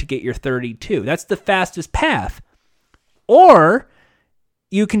correct to get your 32. That's the fastest path. Or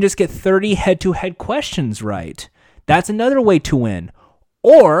you can just get 30 head-to-head questions right. That's another way to win.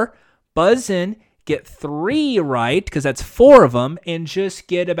 Or buzz in, get 3 right, because that's 4 of them, and just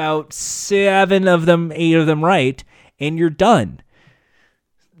get about 7 of them, 8 of them right, and you're done.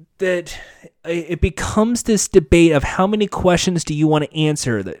 That it becomes this debate of how many questions do you want to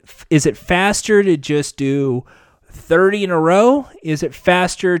answer. Is it faster to just do 30 in a row? Is it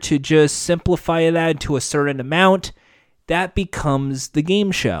faster to just simplify that to a certain amount? That becomes the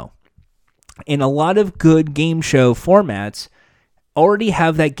game show. And a lot of good game show formats already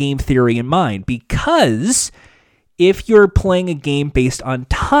have that game theory in mind, because if you're playing a game based on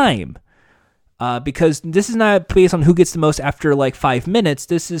time, because this is not based on who gets the most after like 5 minutes.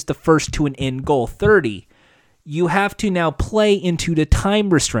 This is the first to an end goal, 30. You have to now play into the time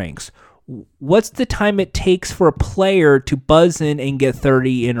restraints. What's the time it takes for a player to buzz in and get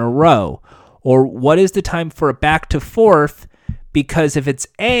 30 in a row? Or what is the time for a back to forth? Because if it's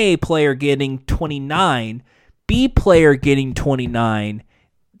A player getting 29, B player getting 29,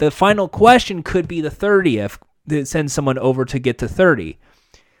 the final question could be the 30th that sends someone over to get to 30.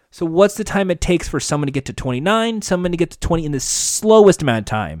 So what's the time it takes for someone to get to 29, someone to get to 20 in the slowest amount of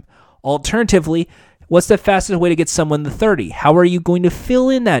time? Alternatively, what's the fastest way to get someone to 30? How are you going to fill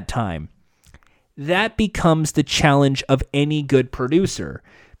in that time? That becomes the challenge of any good producer,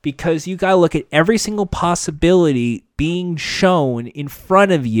 because you got to look at every single possibility being shown in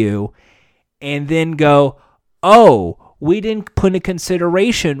front of you and then go, oh, we didn't put in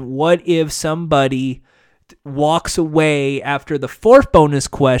consideration, what if somebody walks away after the 4th bonus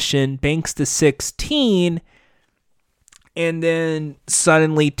question, banks the 16, and then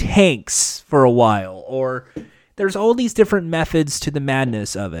suddenly tanks for a while? Or there's all these different methods to the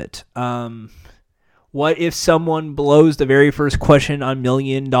madness of it. What if someone blows the very first question on $1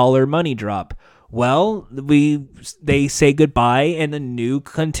 Million Money Drop? Well, they say goodbye and a new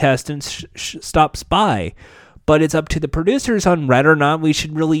contestant stops by. But it's up to the producers on whether or not we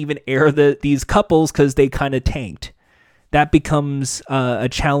should really even air these couples because they kind of tanked. That becomes a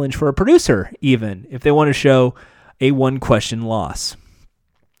challenge for a producer, even if they want to show a one-question loss.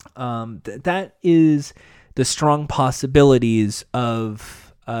 That is the strong possibilities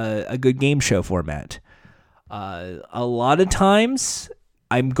of a good game show format. A lot of times,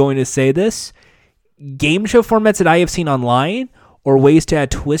 I'm going to say this, game show formats that I have seen online or ways to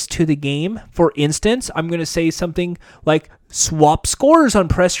add twists to the game. For instance, I'm going to say something like swap scores on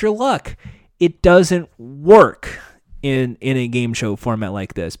Press Your Luck. It doesn't work in a game show format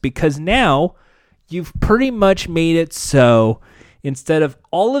like this because now you've pretty much made it so instead of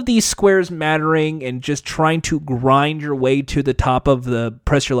all of these squares mattering and just trying to grind your way to the top of the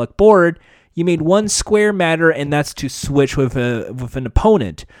Press Your Luck board, you made one square matter, and that's to switch with an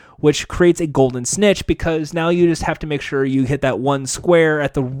opponent, which creates a golden snitch because now you just have to make sure you hit that one square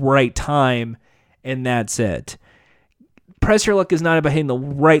at the right time, and that's it. Press Your Luck is not about hitting the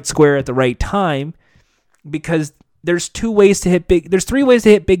right square at the right time because there's three ways to hit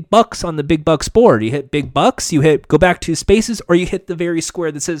big bucks on the big bucks board. You hit big bucks, you hit go back 2 spaces, or you hit the very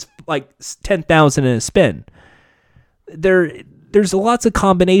square that says like 10,000 in a spin. There's lots of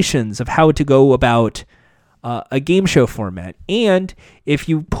combinations of how to go about a game show format. And if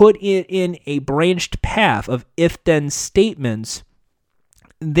you put it in a branched path of if-then statements,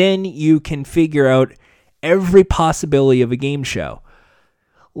 then you can figure out every possibility of a game show.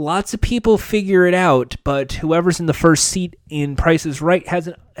 Lots of people figure it out, but whoever's in the first seat in Price is Right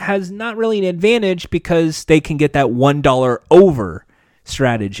has not really an advantage because they can get that $1 over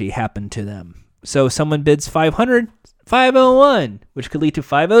strategy happen to them. So someone bids 500, 501, which could lead to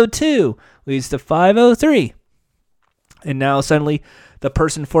 502, leads to 503. And now suddenly the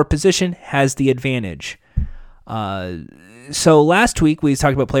person for position has the advantage. So last week we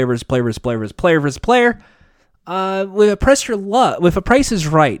talked about player versus player versus player versus player versus player. With a Price is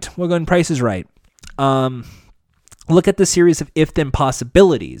Right, we're going Price is Right. Look at the series of if-then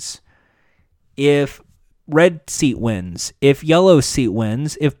possibilities. If red seat wins, if yellow seat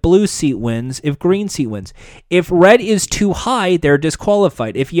wins, if blue seat wins, if green seat wins. If red is too high, they're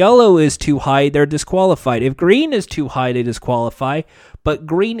disqualified. If yellow is too high, they're disqualified. If green is too high, they disqualify. But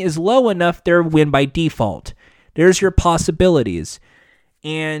green is low enough, they're win by default. There's your possibilities.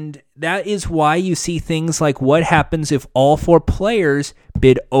 And that is why you see things like what happens if all 4 players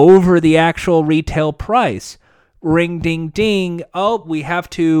bid over the actual retail price. Ring, ding, ding. Oh, we have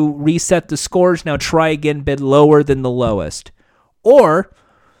to reset the scores. Now try again, bid lower than the lowest. Or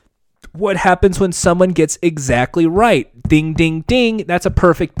what happens when someone gets exactly right? Ding, ding, ding. That's a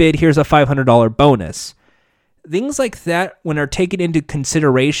perfect bid. Here's a $500 bonus. Things like that, when are taken into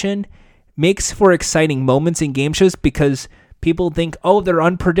consideration, makes for exciting moments in game shows because people think, oh, they're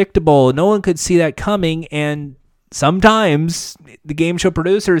unpredictable. No one could see that coming. And sometimes the game show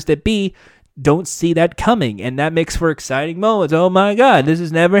producers that don't see that coming, and that makes for exciting moments. Oh my God, this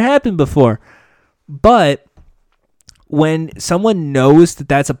has never happened before. But when someone knows that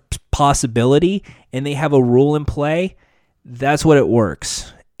that's a possibility and they have a rule in play, that's what it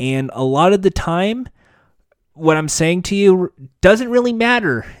works. And a lot of the time, what I'm saying to you doesn't really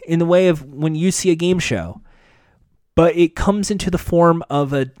matter in the way of when you see a game show, but it comes into the form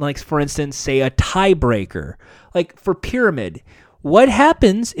of for instance, say a tiebreaker. Like for Pyramid, what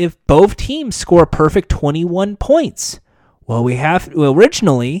happens if both teams score a perfect 21 points? Well,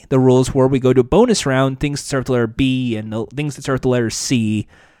 originally the rules were we go to a bonus round, things that start with the letter B and the things that start with the letter C.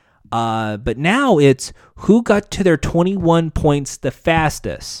 But now it's who got to their 21 points the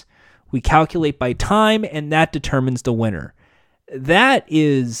fastest. We calculate by time, and that determines the winner. That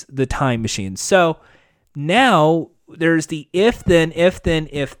is the time machine. So now there's the if, then, if, then,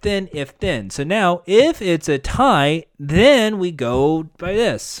 if, then, if, then. So now if it's a tie, then we go by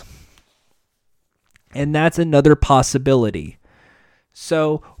this. And that's another possibility.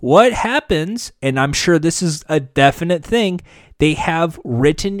 So what happens, and I'm sure this is a definite thing, they have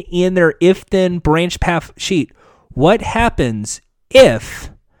written in their if-then branch path sheet. What happens if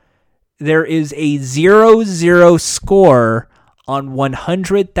there is a 0-0 score on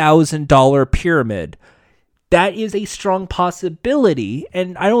 $100,000 pyramid? That is a strong possibility,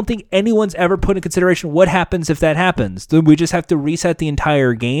 and I don't think anyone's ever put in consideration what happens if that happens. Do we just have to reset the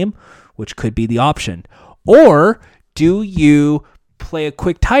entire game, which could be the option? Or do you play a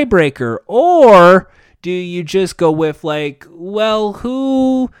quick tiebreaker? Or do you just go with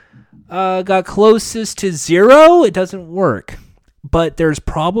who got closest to 0, it doesn't work. But there's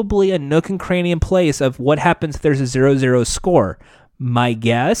probably a nook and cranny in place of what happens if there's a 0-0 score. My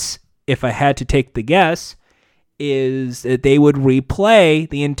guess, if I had to take the guess, is that they would replay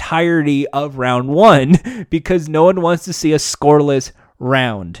the entirety of round 1 because no one wants to see a scoreless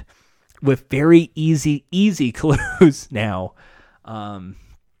round with very easy clues now. And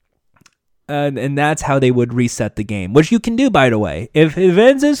that's how they would reset the game, which you can do, by the way. If it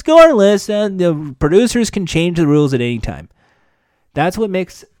ends as scoreless, the producers can change the rules at any time. That's what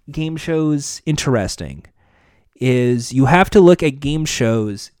makes game shows interesting, is you have to look at game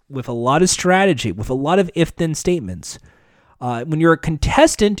shows with a lot of strategy, with a lot of if-then statements. When you're a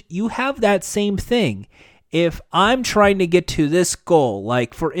contestant, you have that same thing. If I'm trying to get to this goal,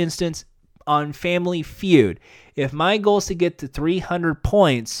 like, for instance, on Family Feud, if my goal is to get to 300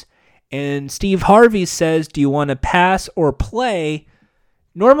 points, and Steve Harvey says, do you want to pass or play?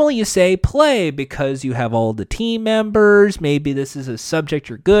 Normally you say play because you have all the team members. Maybe this is a subject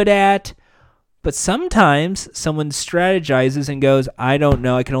you're good at. But sometimes someone strategizes and goes, I don't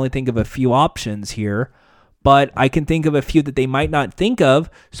know, I can only think of a few options here, but I can think of a few that they might not think of,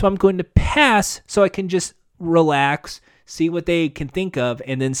 so I'm going to pass so I can just relax, see what they can think of,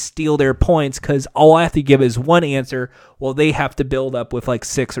 and then steal their points because all I have to give is one answer while they have to build up with like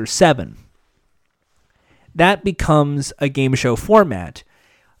 6 or 7. That becomes a game show format.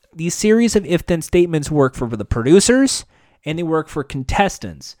 These series of if-then statements work for the producers and they work for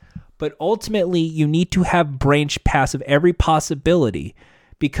contestants. But ultimately, you need to have branch pass of every possibility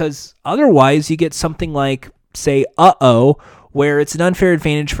because otherwise you get something like, say, where it's an unfair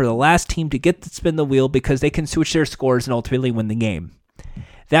advantage for the last team to get to spin the wheel because they can switch their scores and ultimately win the game.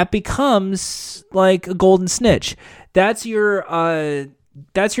 That becomes like a golden snitch. That's your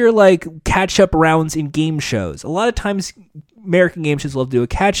like catch-up rounds in game shows. A lot of times American game shows love to do a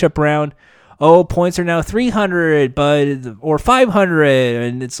catch-up round. Oh, points are now 300, or 500,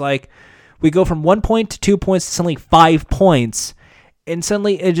 and it's like we go from 1 point to 2 points to suddenly 5 points, and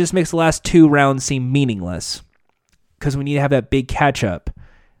suddenly it just makes the last 2 rounds seem meaningless because we need to have that big catch-up.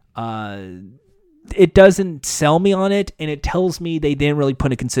 It doesn't sell me on it, and it tells me they didn't really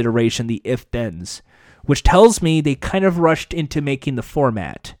put into consideration the if-thens, which tells me they kind of rushed into making the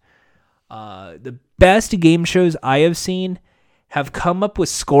format. The best game shows I have seen have come up with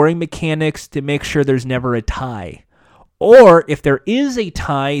scoring mechanics to make sure there's never a tie. Or if there is a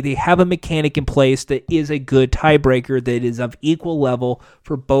tie, they have a mechanic in place that is a good tiebreaker that is of equal level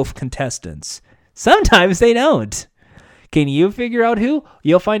for both contestants. Sometimes they don't. Can you figure out who?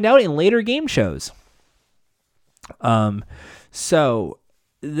 You'll find out in later game shows. So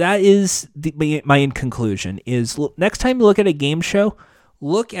that is my conclusion is next time you look at a game show,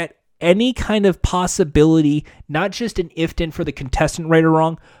 look at any kind of possibility, not just an if-then for the contestant right or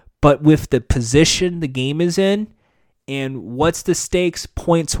wrong, but with the position the game is in and what's the stakes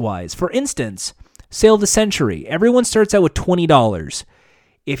points-wise. For instance, Sale of the Century. Everyone starts out with $20.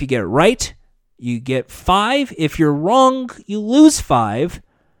 If you get it right, you get 5. If you're wrong, you lose 5,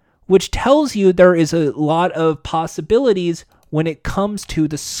 which tells you there is a lot of possibilities when it comes to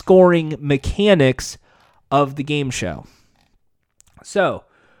the scoring mechanics of the game show. So,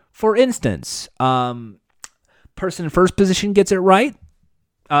 for instance, person in first position gets it right.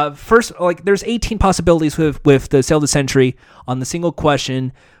 There's 18 possibilities with the Sale of the Century on the single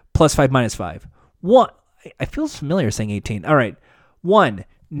question, +5, -5. 1, I feel familiar saying 18. All right. 1,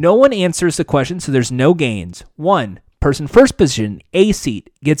 no one answers the question, so there's no gains. 1, person first position, A seat,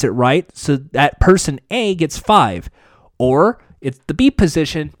 gets it right, so that person A gets 5. Or it's the B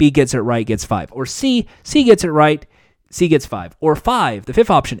position, B gets it right, gets 5. Or C gets it right, C gets 5. Or 5, the fifth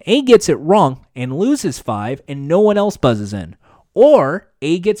option, A gets it wrong and loses 5 and no one else buzzes in. Or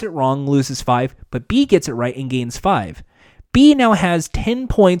A gets it wrong, loses 5, but B gets it right and gains 5. B now has 10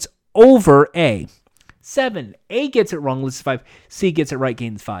 points over A. 7, A gets it wrong, loses 5, C gets it right,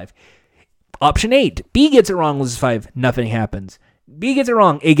 gains 5. Option 8, B gets it wrong, loses 5, nothing happens. B gets it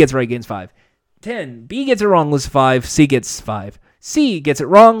wrong, A gets it right, gains 5. 10, B gets it wrong, loses 5, C gets 5. C gets it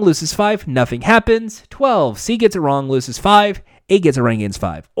wrong, loses 5, nothing happens. 12, C gets it wrong, loses 5, A gets it right, gains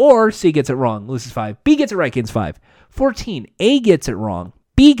 5. Or C gets it wrong, loses 5, B gets it right, gains 5. 14, A gets it wrong,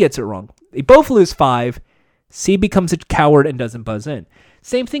 B gets it wrong. They both lose 5. C becomes a coward and doesn't buzz in.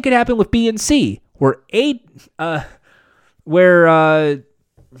 Same thing could happen with B and C, where it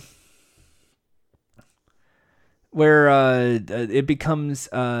becomes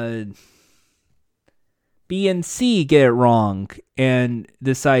B and C get it wrong and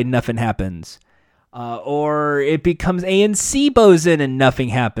decide nothing happens. Or it becomes A and C buzz in and nothing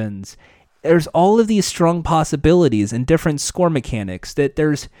happens. There's all of these strong possibilities and different score mechanics that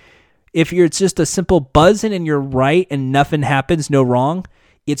If it's just a simple buzzing and you're right and nothing happens, no wrong,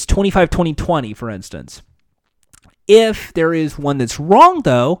 it's 25-20-20, for instance. If there is one that's wrong,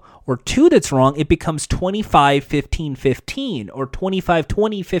 though, or two that's wrong, it becomes 25-15-15 or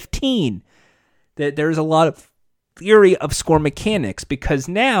 25-20-15. There's a lot of theory of score mechanics, because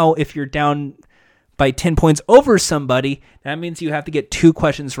now if you're down by 10 points over somebody, that means you have to get 2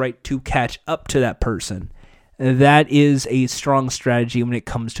 questions right to catch up to that person. That is a strong strategy when it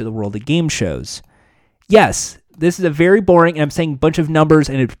comes to the world of game shows. Yes, this is a very boring, and I'm saying a bunch of numbers,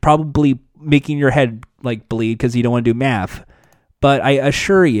 and it's probably making your head like bleed because you don't want to do math. But I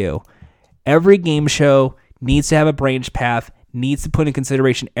assure you, every game show needs to have a branch path, needs to put in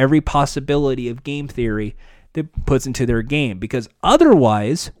consideration every possibility of game theory that puts into their game. Because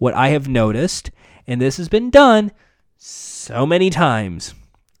otherwise, what I have noticed, and this has been done so many times,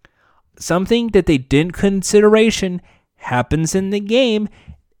 something that they didn't consideration happens in the game.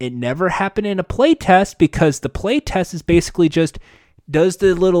 It never happened in a play test, because the play test is basically just, does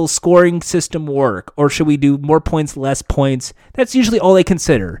the little scoring system work? Or should we do more points, less points? That's usually all they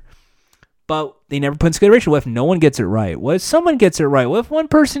consider. But they never put in consideration, what if no one gets it right? What if someone gets it right? What if one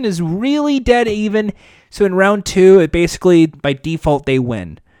person is really dead even? So in round 2, it basically, by default, they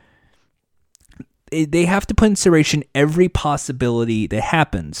win. They have to put in consideration every possibility that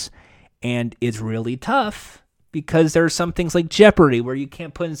happens. And it's really tough, because there are some things like Jeopardy where you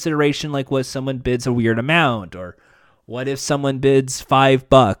can't put in consideration, like, what if someone bids a weird amount? Or what if someone bids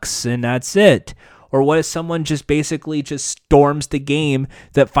 $5 and that's it? Or what if someone just basically just storms the game,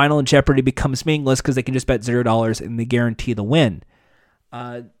 that Final Jeopardy becomes meaningless because they can just bet $0 and they guarantee the win?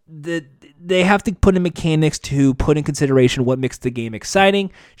 They have to put in mechanics to put in consideration what makes the game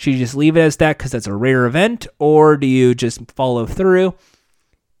exciting. Should you just leave it as that because that's a rare event? Or do you just follow through?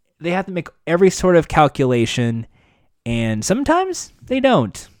 They have to make every sort of calculation, and sometimes they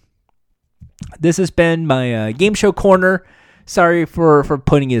don't. This has been my Game Show Corner. Sorry for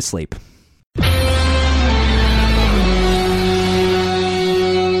putting you to sleep.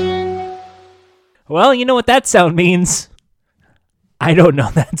 Well, you know what that sound means. I don't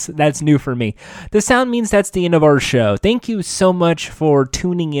know. That's new for me. The sound means that's the end of our show. Thank you so much for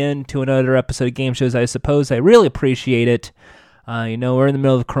tuning in to another episode of Game Shows, I suppose. I really appreciate it. We're in the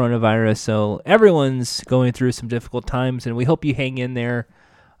middle of coronavirus, so everyone's going through some difficult times, and we hope you hang in there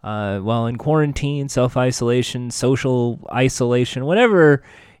while in quarantine, self-isolation, social isolation, whatever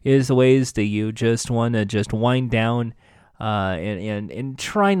is the ways that you just want to just wind down and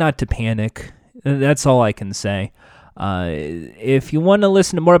try not to panic. That's all I can say. If you want to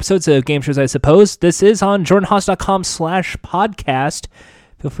listen to more episodes of Game Shows, I suppose, this is on jordanhaas.com/podcast.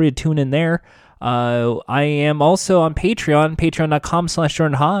 Feel free to tune in there. I am also on Patreon,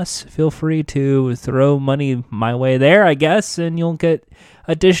 patreon.com/jordanhaas. Feel free to throw money my way there, I guess, and you'll get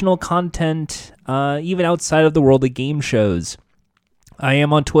additional content even outside of the world of game shows. I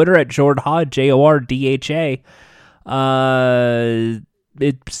am on Twitter at Jordha, Jordha.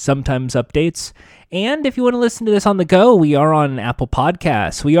 It sometimes updates. And if you want to listen to this on the go, we are on Apple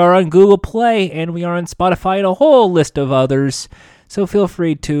Podcasts, we are on Google Play, and we are on Spotify, and a whole list of others. So feel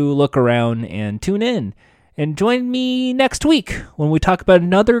free to look around and tune in. And join me next week when we talk about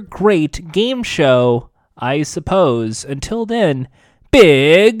another great game show, I suppose. Until then,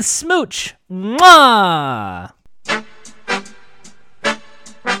 big smooch. Mwah!